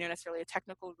 necessarily a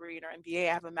technical degree or MBA.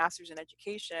 I have a master's in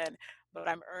education, but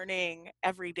I'm earning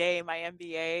every day my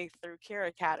MBA through Care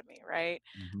Academy, right?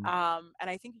 Hmm. And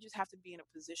I think you just have to be in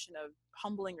a position of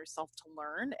humbling yourself to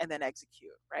learn and then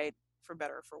execute, right? For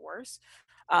better or for worse.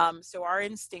 So our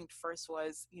instinct first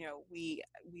was, we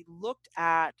looked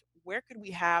at where could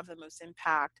we have the most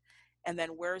impact, and then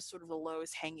where's sort of the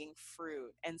lowest hanging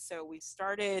fruit. And so we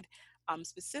started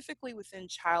specifically within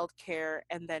childcare,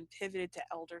 and then pivoted to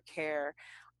elder care.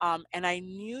 And I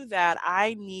knew that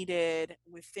I needed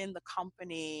within the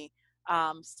company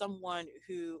someone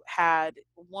who had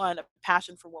one, a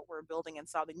passion for what we're building and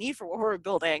saw the need for what we're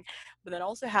building, but then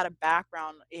also had a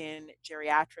background in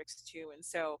geriatrics too. And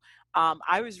so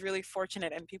I was really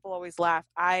fortunate, and people always laugh.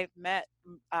 I met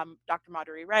Dr.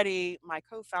 Madhuri Reddy, my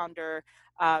co-founder,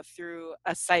 through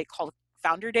a site called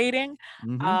Founder Dating.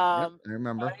 Yep, I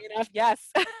remember. Funny enough,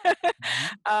 yes.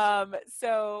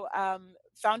 Mhm.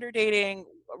 Founder Dating,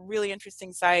 a really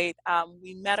interesting site.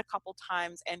 We met a couple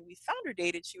times and we founder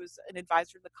dated. She was an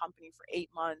advisor to the company for 8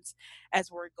 months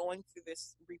as we're going through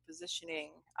this repositioning.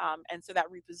 And so that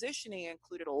repositioning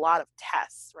included a lot of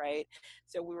tests, right?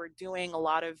 So we were doing a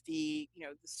lot of the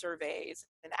surveys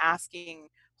and asking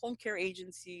home care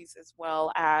agencies as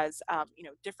well as,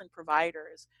 different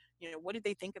providers, what did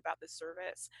they think about the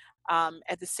service?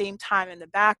 At the same time, in the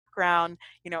background,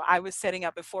 I was setting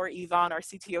up before Yvonne, our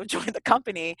CTO, joined the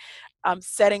company,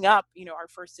 setting up, our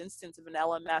first instance of an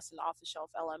LMS, an off-the-shelf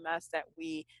LMS that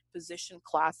we positioned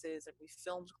classes and we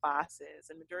filmed classes,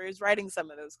 and Midori is writing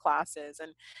some of those classes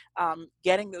and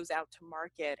getting those out to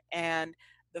market. And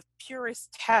the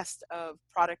purest test of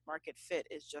product market fit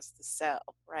is just the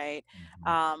sell, right?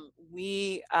 Mhm.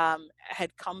 We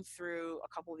had come through a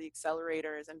couple of the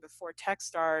accelerators, and before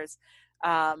Techstars,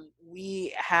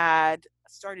 we had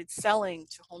started selling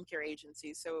to home care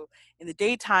agencies. So in the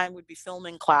daytime, we'd be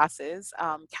filming classes.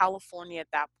 California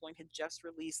at that point had just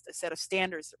released a set of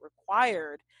standards that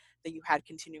required that you had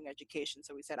continuing education.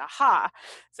 So we said, aha.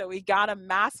 So we got a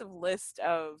massive list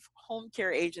of home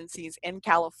care agencies in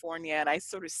California, and I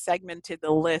sort of segmented the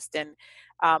list. And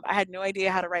I had no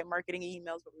idea how to write marketing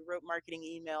emails, but we wrote marketing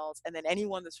emails. And then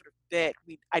anyone that sort of bit,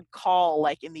 I'd call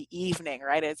like in the evening,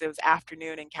 right, as it was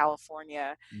afternoon in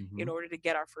California, in Mhm. order to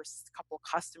get our first couple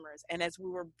customers. And as we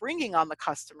were bringing on the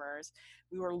customers,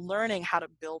 we were learning how to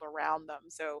build around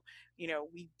them. So,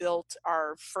 we built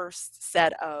our first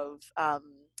set of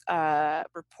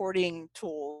reporting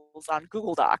tools on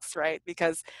Google Docs, right?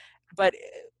 But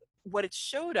what it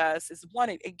showed us is, one,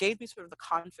 it gave me sort of the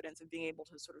confidence of being able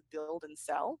to sort of build and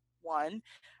sell, one,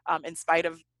 in spite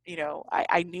of,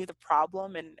 I knew the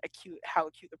problem and how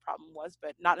acute the problem was,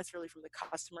 but not necessarily from the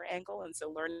customer angle. And so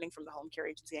learning from the home care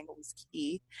agency angle was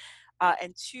key.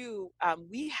 And two,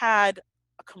 we had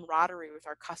a camaraderie with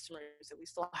our customers that we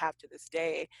still have to this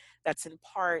day. That's in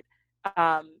part,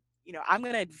 I'm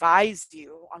going to advise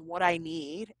you on what I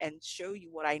need and show you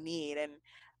what I need. And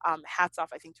hats off,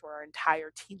 I think, to our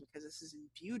entire team, because this is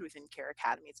imbued within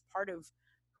CareAcademy. It's part of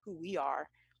who we are.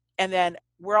 And then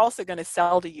we're also going to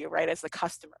sell to you, right, as the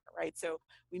customer, right? So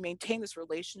we maintain this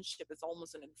relationship. It's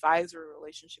almost an advisory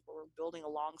relationship where we're building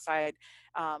alongside.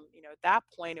 At that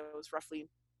point, it was roughly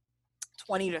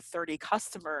 20 to 30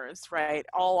 customers, right,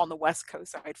 all on the West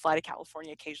Coast. So I'd fly to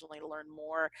California occasionally to learn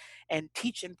more and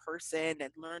teach in person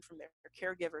and learn from their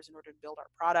caregivers in order to build our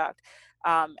product.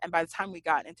 And by the time we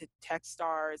got into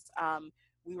Techstars,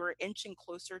 we were inching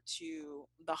closer to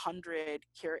the 100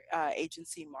 care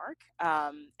agency mark.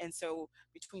 And so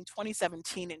between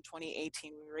 2017 and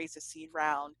 2018, we raised a seed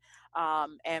round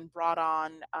and brought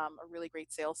on a really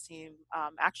great sales team,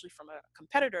 actually from a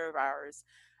competitor of ours,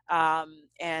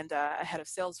 and a head of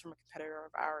sales from a competitor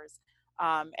of ours.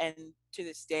 And to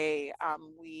this day,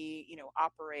 we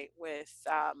operate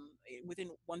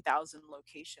within 1,000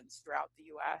 locations throughout the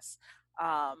U.S.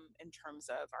 In terms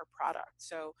of our product.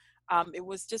 So it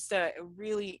was just a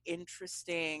really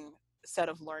interesting set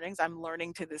of learnings. I'm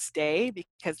learning to this day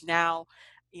because now,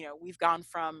 we've gone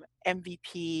from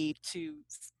MVP to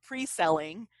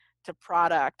pre-selling to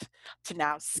product to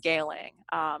now scaling.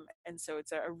 And so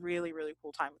it's a really, really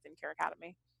cool time within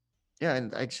CareAcademy. Yeah,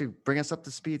 and actually bring us up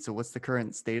to speed. So what's the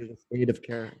current state of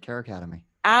Care Academy?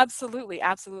 Absolutely,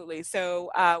 absolutely.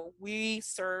 So we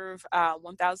serve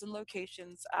 1,000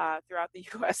 locations throughout the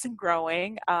U.S. and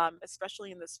growing,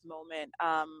 especially in this moment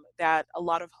that a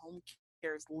lot of home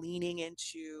care is leaning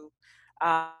into,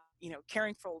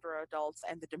 caring for older adults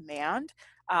and the demand.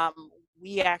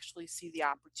 We actually see the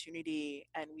opportunity,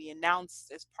 and we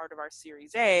announced as part of our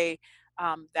Series A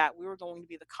that we were going to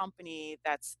be the company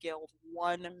that scaled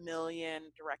 1 million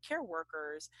direct care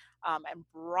workers and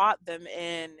brought them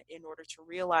in order to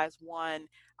realize, one,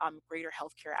 greater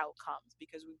healthcare outcomes,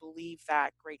 because we believe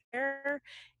that great care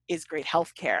is great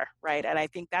healthcare, right? And I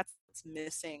think that's what's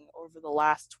missing over the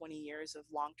last 20 years of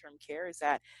long-term care, is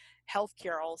that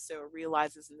healthcare also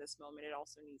realizes in this moment it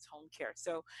also needs home care.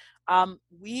 So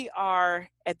we are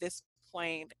at this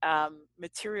point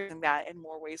materializing that in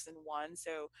more ways than one.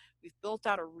 So we've built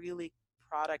out a really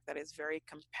product that is very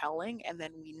compelling, and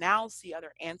then we now see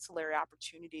other ancillary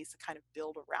opportunities to kind of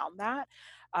build around that,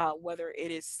 whether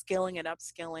it is skilling and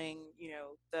upskilling,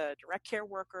 the direct care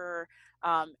worker,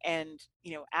 and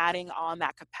adding on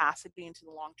that capacity into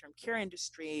the long-term care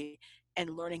industry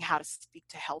and learning how to speak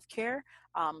to healthcare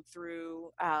through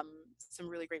some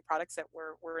really great products that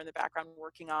we're in the background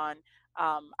working on.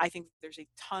 I think there's a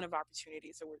ton of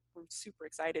opportunities, so we're super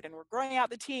excited, and we're growing out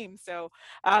the team. So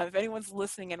if anyone's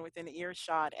listening and within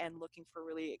earshot and looking for a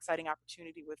really exciting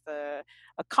opportunity with a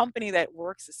company that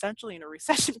works essentially in a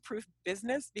recession-proof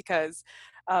business because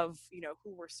of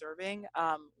who we're serving,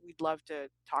 we'd love to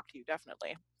talk to you,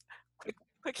 definitely.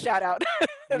 Quick shout out to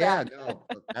Yeah, that. no,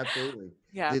 absolutely.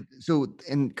 Yeah, So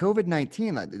in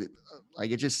COVID-19,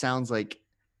 like it just sounds like,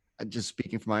 just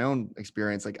speaking from my own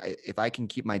experience, like if I can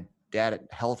keep my dad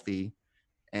healthy,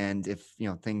 and if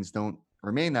things don't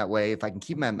remain that way, if I can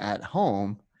keep him at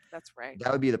home, that's right.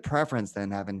 that would be the preference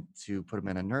than having to put him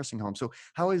in a nursing home. So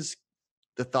how is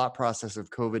the thought process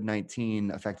of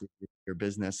COVID-19 affected your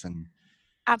business? And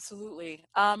Absolutely.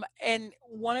 And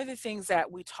one of the things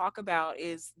that we talk about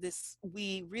is this: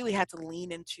 we really had to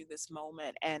lean into this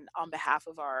moment and on behalf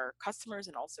of our customers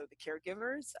and also the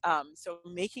caregivers. So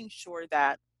making sure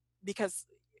that, because,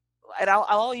 and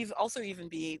also even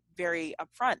be very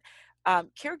upfront,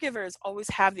 caregivers always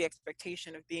have the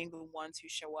expectation of being the ones who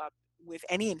show up with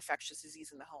any infectious disease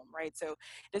in the home, right? So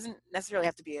it doesn't necessarily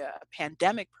have to be a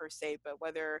pandemic per se, but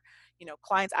whether,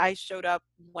 clients, I showed up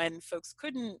when folks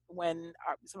couldn't, when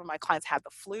some of my clients had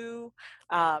the flu.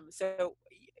 So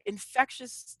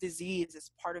infectious disease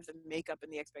is part of the makeup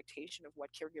and the expectation of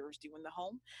what caregivers do in the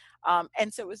home.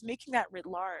 And so it was making that writ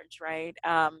large, right?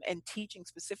 And teaching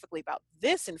specifically about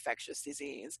this infectious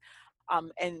disease.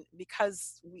 And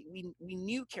because we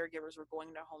knew caregivers were going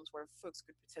into homes where folks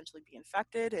could potentially be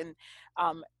infected, and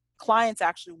um, clients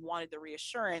actually wanted the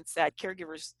reassurance that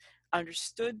caregivers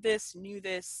understood this, knew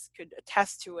this, could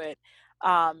attest to it,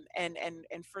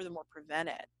 and furthermore prevent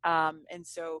it. And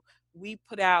so we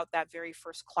put out that very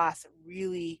first class that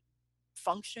really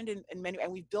functioned in many,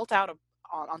 and we built out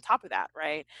on top of that,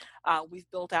 right? We've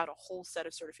built out a whole set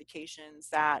of certifications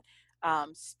that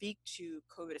speak to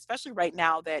COVID, especially right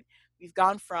now that we've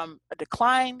gone from a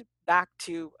decline back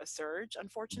to a surge, Mhm.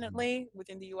 unfortunately,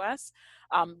 within the US.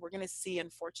 We're going to see,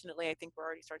 unfortunately, I think we're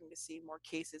already starting to see more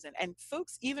cases. And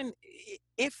folks, even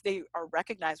if they are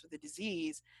recognized with the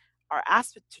disease, are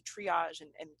asked to triage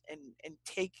and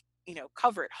take,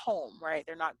 cover at home, right?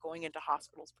 They're not going into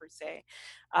hospitals per se.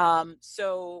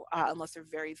 So unless they're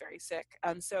very, very sick.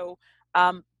 And so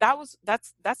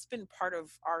that's been part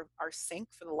of our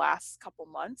sync for the last couple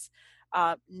months.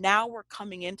 Now we're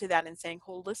coming into that and saying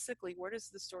holistically, where does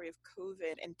the story of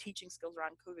COVID and teaching skills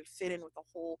around COVID fit in with a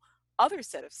whole other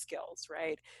set of skills,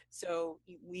 right? So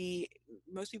we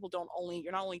most people don't only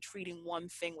you're not only treating one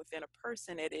thing within a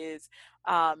person, it is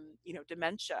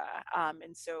dementia.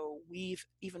 And so we've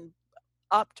even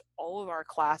upped all of our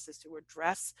classes to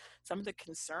address some of the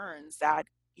concerns that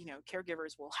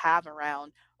caregivers will have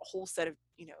around a whole set of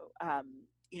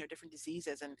different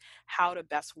diseases and how to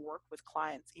best work with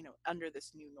clients under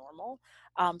this new normal.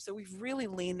 So we've really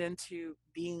leaned into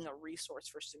being a resource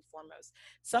first and foremost.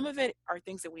 Some of it are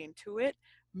things that we intuit.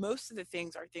 Most of the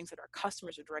things are things that our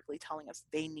customers are directly telling us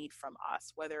they need from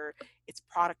us, whether it's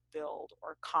product build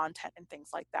or content and things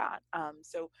like that.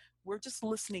 So we're just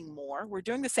listening more. We're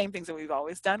doing the same things that we've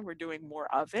always done. We're doing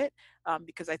more of it,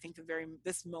 because I think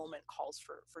this moment calls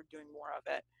for doing more of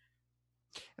it.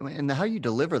 and how you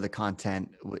deliver the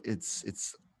content,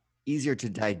 it's easier to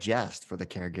digest for the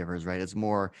caregivers, right? It's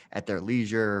more at their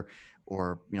leisure,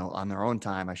 or on their own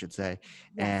time, I should say.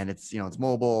 Yes, And it's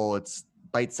mobile, it's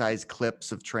bite-sized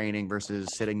clips of training versus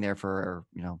sitting there for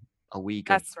a week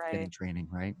of that's right. getting training,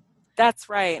 right? That's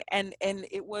right. And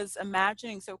it was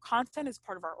imagining, so content is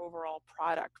part of our overall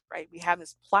product, right? We have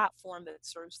this platform that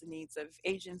serves the needs of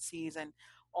agencies and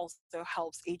also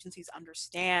helps agencies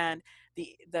understand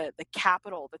the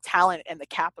capital, the talent and the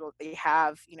capital they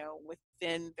have,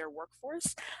 within their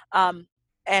workforce. Um,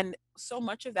 and so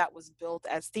much of that was built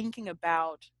as thinking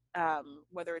about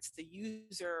whether it's the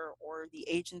user or the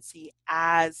agency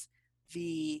as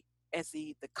the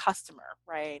the customer,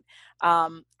 right?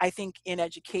 I think in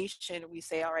education, we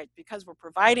say, all right, because we're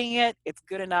providing it, it's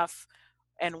good enough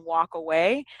and walk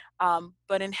away.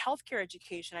 But in healthcare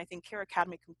education, I think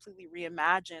CareAcademy completely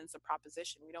reimagines the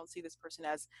proposition. We don't see this person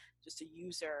as just a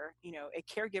user. A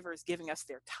caregiver is giving us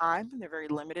their time, their very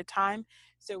limited time.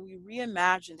 So we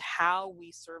reimagined how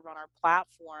we serve on our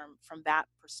platform from that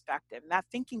perspective. And that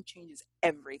thinking changes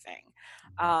everything.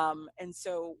 And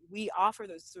so we offer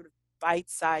those sort of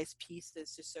bite-sized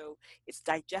pieces just so it's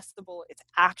digestible, it's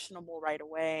actionable right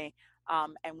away.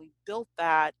 And we built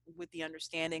that with the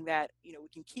understanding that, we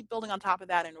can keep building on top of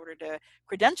that in order to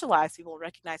credentialize people,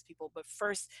 recognize people. But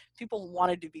first,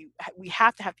 we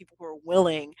have to have people who are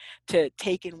willing to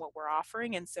take in what we're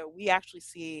offering. And so we actually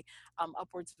see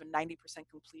upwards of a 90%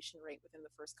 completion rate within the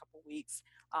first couple weeks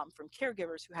from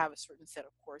caregivers who have a certain set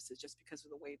of courses just because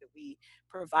of the way that we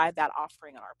provide that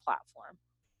offering on our platform.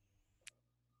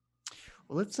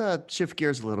 Well, let's shift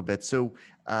gears a little bit. So,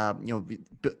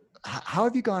 how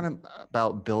have you gone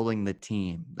about building the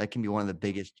team? That can be one of the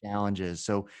biggest challenges.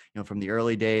 So, from the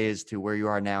early days to where you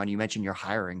are now, and you mentioned you're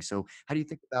hiring. So, how do you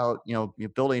think about you're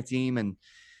building a team, and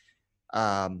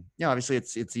obviously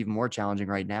it's even more challenging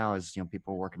right now as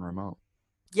people are working remote.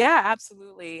 Yeah,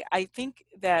 absolutely. I think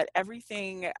that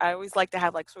everything, I always like to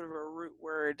have like sort of a root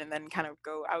word and then kind of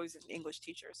go. I was an English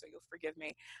teacher, so you'll forgive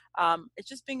me. It's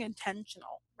just being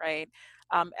intentional, right?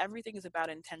 Everything is about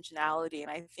intentionality.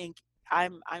 And I think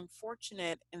I'm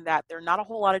fortunate in that there are not a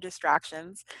whole lot of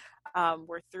distractions.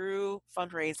 We're through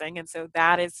fundraising, and so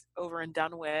that is over and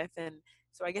done with. And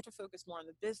so I get to focus more on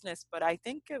the business, but I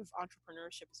think of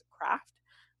entrepreneurship as a craft.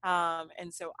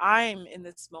 And so I'm in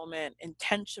this moment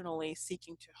intentionally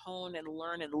seeking to hone and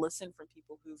learn and listen from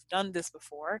people who've done this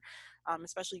before,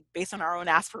 especially based on our own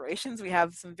aspirations. We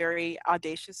have some very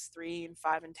audacious 3 and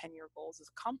 5 and 10-year goals as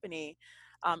a company.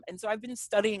 And so I've been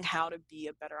studying how to be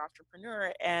a better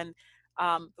entrepreneur. And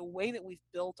the way that we've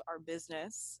built our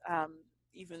business,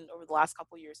 even over the last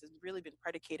couple of years, has really been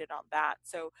predicated on that.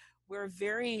 So we're a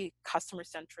very customer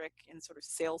centric and sort of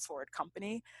sales forward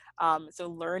company. So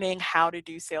learning how to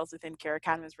do sales within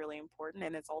CareAcademy is really important.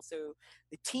 And it's also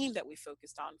the team that we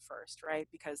focused on first, right?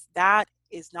 Because that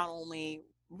is not only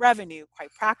revenue,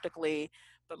 quite practically,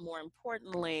 but more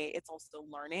importantly, it's also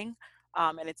learning.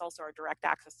 And it's also our direct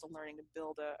access to learning to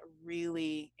build a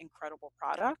really incredible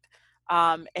product.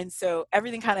 And so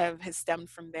everything kind of has stemmed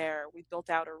from there. We built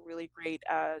out a really great,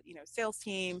 sales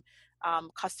team,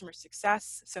 customer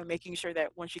success. So making sure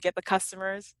that once you get the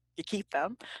customers, you keep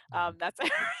them. That's a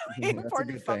really That's a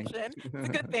important good thing. function. It's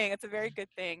a good thing. It's a very good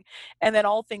thing. And then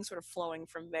all things sort of flowing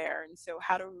from there. And so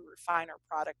how do we refine our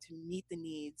product to meet the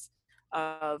needs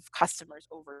of customers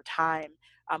over time?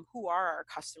 Who are our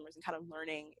customers, and kind of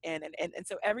learning and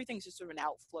so everything's just sort of an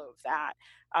outflow of that.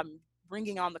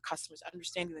 Bringing on the customers,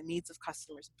 understanding the needs of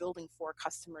customers, building for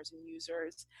customers and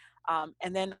users,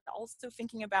 and then also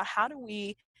thinking about how do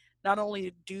we not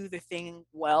only do the thing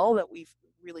well that we've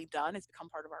really done, has become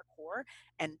part of our core,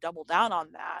 and double down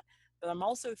on that, but I'm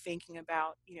also thinking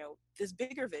about this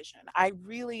bigger vision. I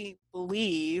really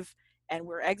believe, and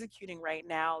we're executing right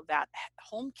now, that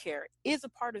home care is a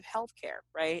part of healthcare,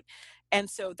 right? And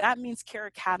so that means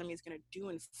CareAcademy is going to do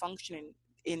and function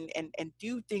and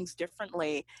do things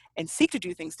differently and seek to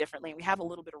do things differently. And we have a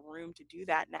little bit of room to do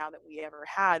that now that we ever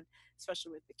had,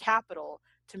 especially with the capital,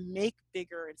 to make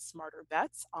bigger and smarter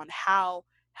bets on how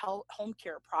home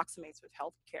care approximates with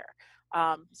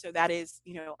healthcare. So that is,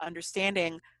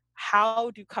 understanding how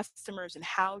do customers and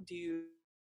how do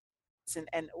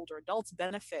and older adults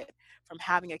benefit from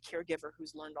having a caregiver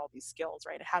who's learned all these skills,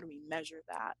 right? And how do we measure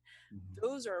that? Mhm.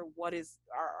 Those are what is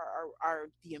are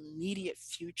the immediate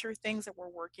future things that we're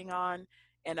working on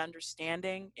and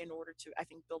understanding in order to, I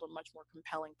think, build a much more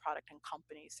compelling product and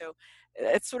company. So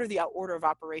it's sort of the order of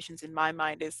operations in my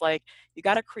mind is like, you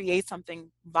got to create something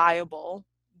viable,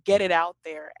 get it out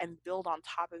there, and build on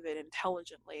top of it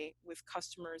intelligently with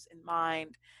customers in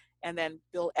mind, and then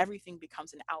build, everything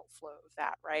becomes an outflow of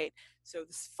that, right? So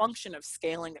this function of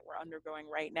scaling that we're undergoing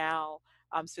right now,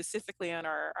 specifically on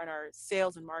our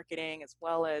sales and marketing, as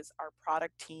well as our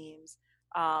product teams.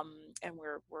 And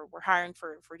we're hiring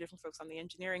for different folks on the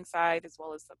engineering side as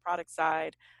well as the product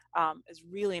side, is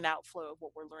really an outflow of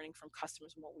what we're learning from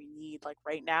customers and what we need like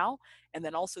right now. And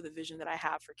then also the vision that I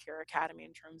have for CareAcademy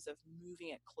in terms of moving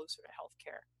it closer to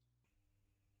healthcare.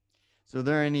 So, are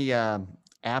there any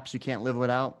apps you can't live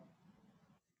without?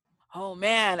 Oh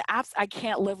man, apps I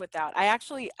can't live without. I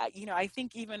actually, I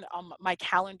think even my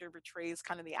calendar betrays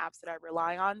kind of the apps that I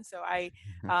rely on. So I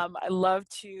love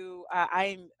to.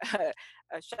 I'm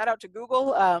a shout out to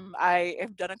Google. I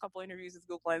have done a couple interviews with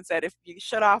Google and said if you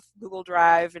shut off Google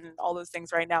Drive and all those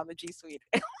things right now in the G Suite,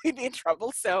 we'd be in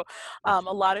trouble. So a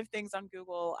lot of things on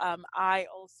Google. I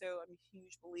also am a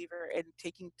huge believer in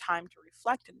taking time to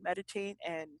reflect and meditate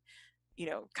and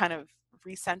kind of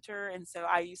recenter. And so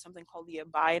I use something called the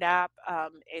Abide app.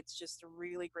 It's just a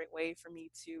really great way for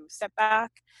me to step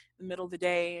back in the middle of the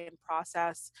day and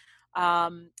process. We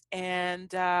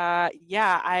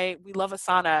love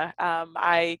Asana.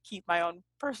 I keep my own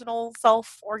personal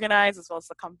self organized as well as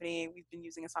the company. We've been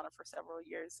using Asana for several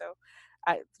years, so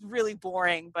it's really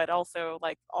boring, but also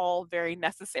like all very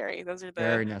necessary. Those are the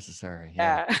Very necessary.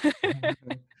 Yeah. yeah.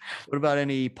 What about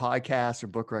any podcasts or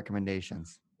book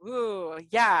recommendations? Ooh,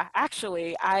 yeah.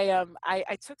 Actually, I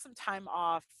took some time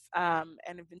off and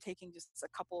have been taking just a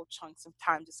couple of chunks of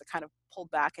time just to kind of pull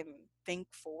back and think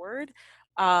forward.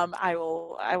 I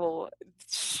will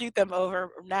shoot them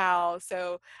over now.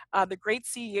 So, the Great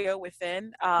CEO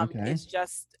Within Okay. is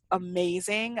just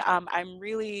amazing. I'm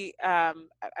really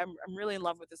in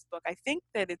love with this book. I think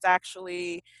that it's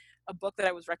actually a book that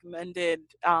I was recommended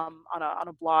on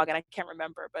a blog, and I can't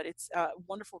remember, but it's a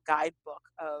wonderful guidebook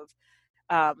of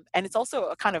and it's also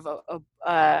a kind of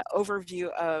overview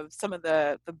of some of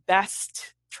the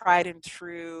best tried and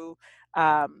true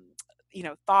um,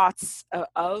 thoughts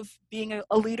of being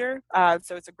a leader.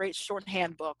 So it's a great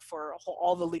shorthand book for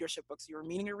all the leadership books you were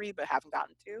meaning to read but haven't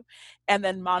gotten to, and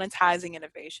then monetizing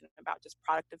innovation about just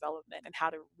product development and how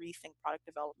to rethink product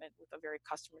development with a very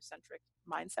customer centric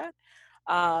mindset.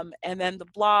 And then the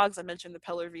blogs, I mentioned the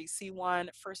Pillar VC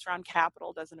one. First Round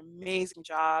Capital does an amazing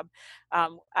job.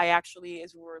 I actually,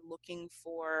 as we were looking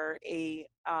for a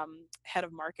head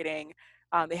of marketing,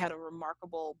 they had a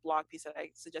remarkable blog piece that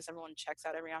I suggest everyone checks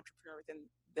out. Every entrepreneur within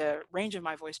the range of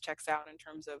my voice checks out in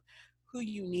terms of who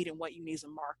you need and what you need as a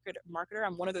marketer.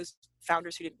 I'm one of those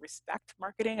founders who didn't respect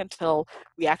marketing until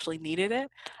we actually needed it.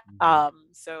 I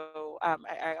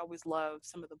always love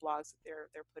some of the blogs that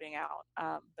they're putting out,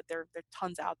 but there are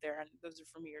tons out there, and those are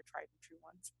for me are tried and true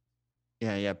ones.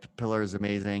 Yeah, yeah, Pillar is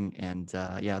amazing, and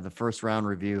yeah, the first round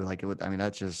review, like I mean,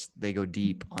 that's just they go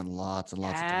deep on lots and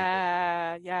lots of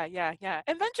topics. Yeah.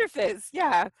 And Venture Fizz,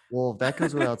 yeah. Well, that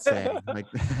goes without saying. Like,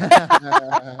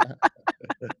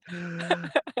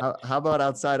 how about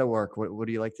outside of work? What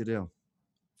do you like to do?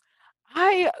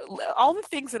 All the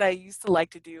things that I used to like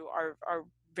to do are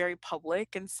very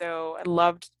public, and so I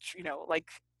loved, like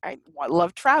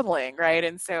love traveling, right?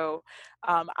 And so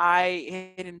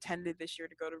I had intended this year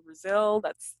to go to Brazil.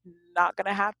 That's not going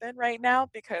to happen right now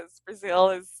because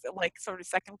Brazil is like sort of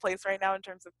second place right now in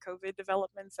terms of COVID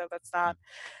development. So that's not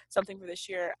something for this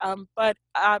year. But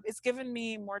it's given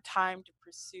me more time to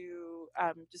pursue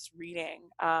just reading.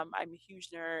 I'm a huge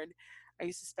nerd. I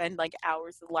used to spend like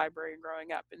hours at the library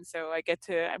growing up. And so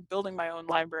I'm building my own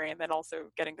library and then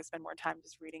also getting to spend more time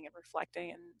just reading and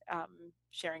reflecting and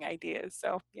sharing ideas.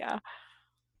 So, yeah.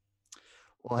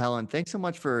 Well, Helen, thanks so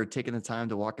much for taking the time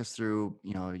to walk us through,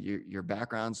 your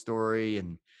background story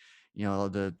and,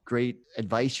 the great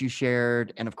advice you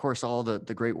shared, and of course, all the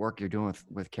great work you're doing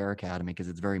with CareAcademy, because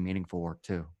it's very meaningful work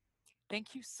too.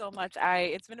 Thank you so much.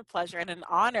 It's been a pleasure and an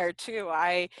honor too.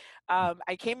 I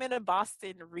came into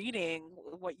Boston reading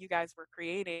what you guys were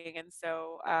creating, and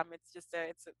so it's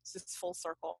just full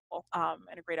circle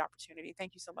and a great opportunity.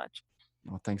 Thank you so much.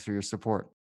 Well, thanks for your support.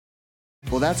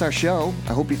 Well, that's our show.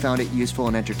 I hope you found it useful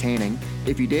and entertaining.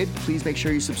 If you did, please make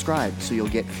sure you subscribe so you'll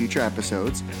get future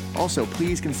episodes. Also,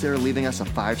 please consider leaving us a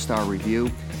 5-star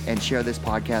review and share this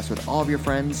podcast with all of your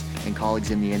friends and colleagues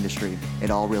in the industry.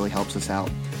 It all really helps us out.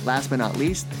 Last but not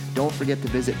least, don't forget to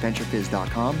visit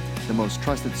venturefizz.com, the most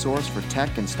trusted source for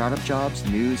tech and startup jobs,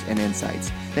 news, and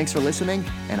insights. Thanks for listening,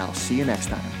 and I'll see you next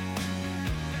time.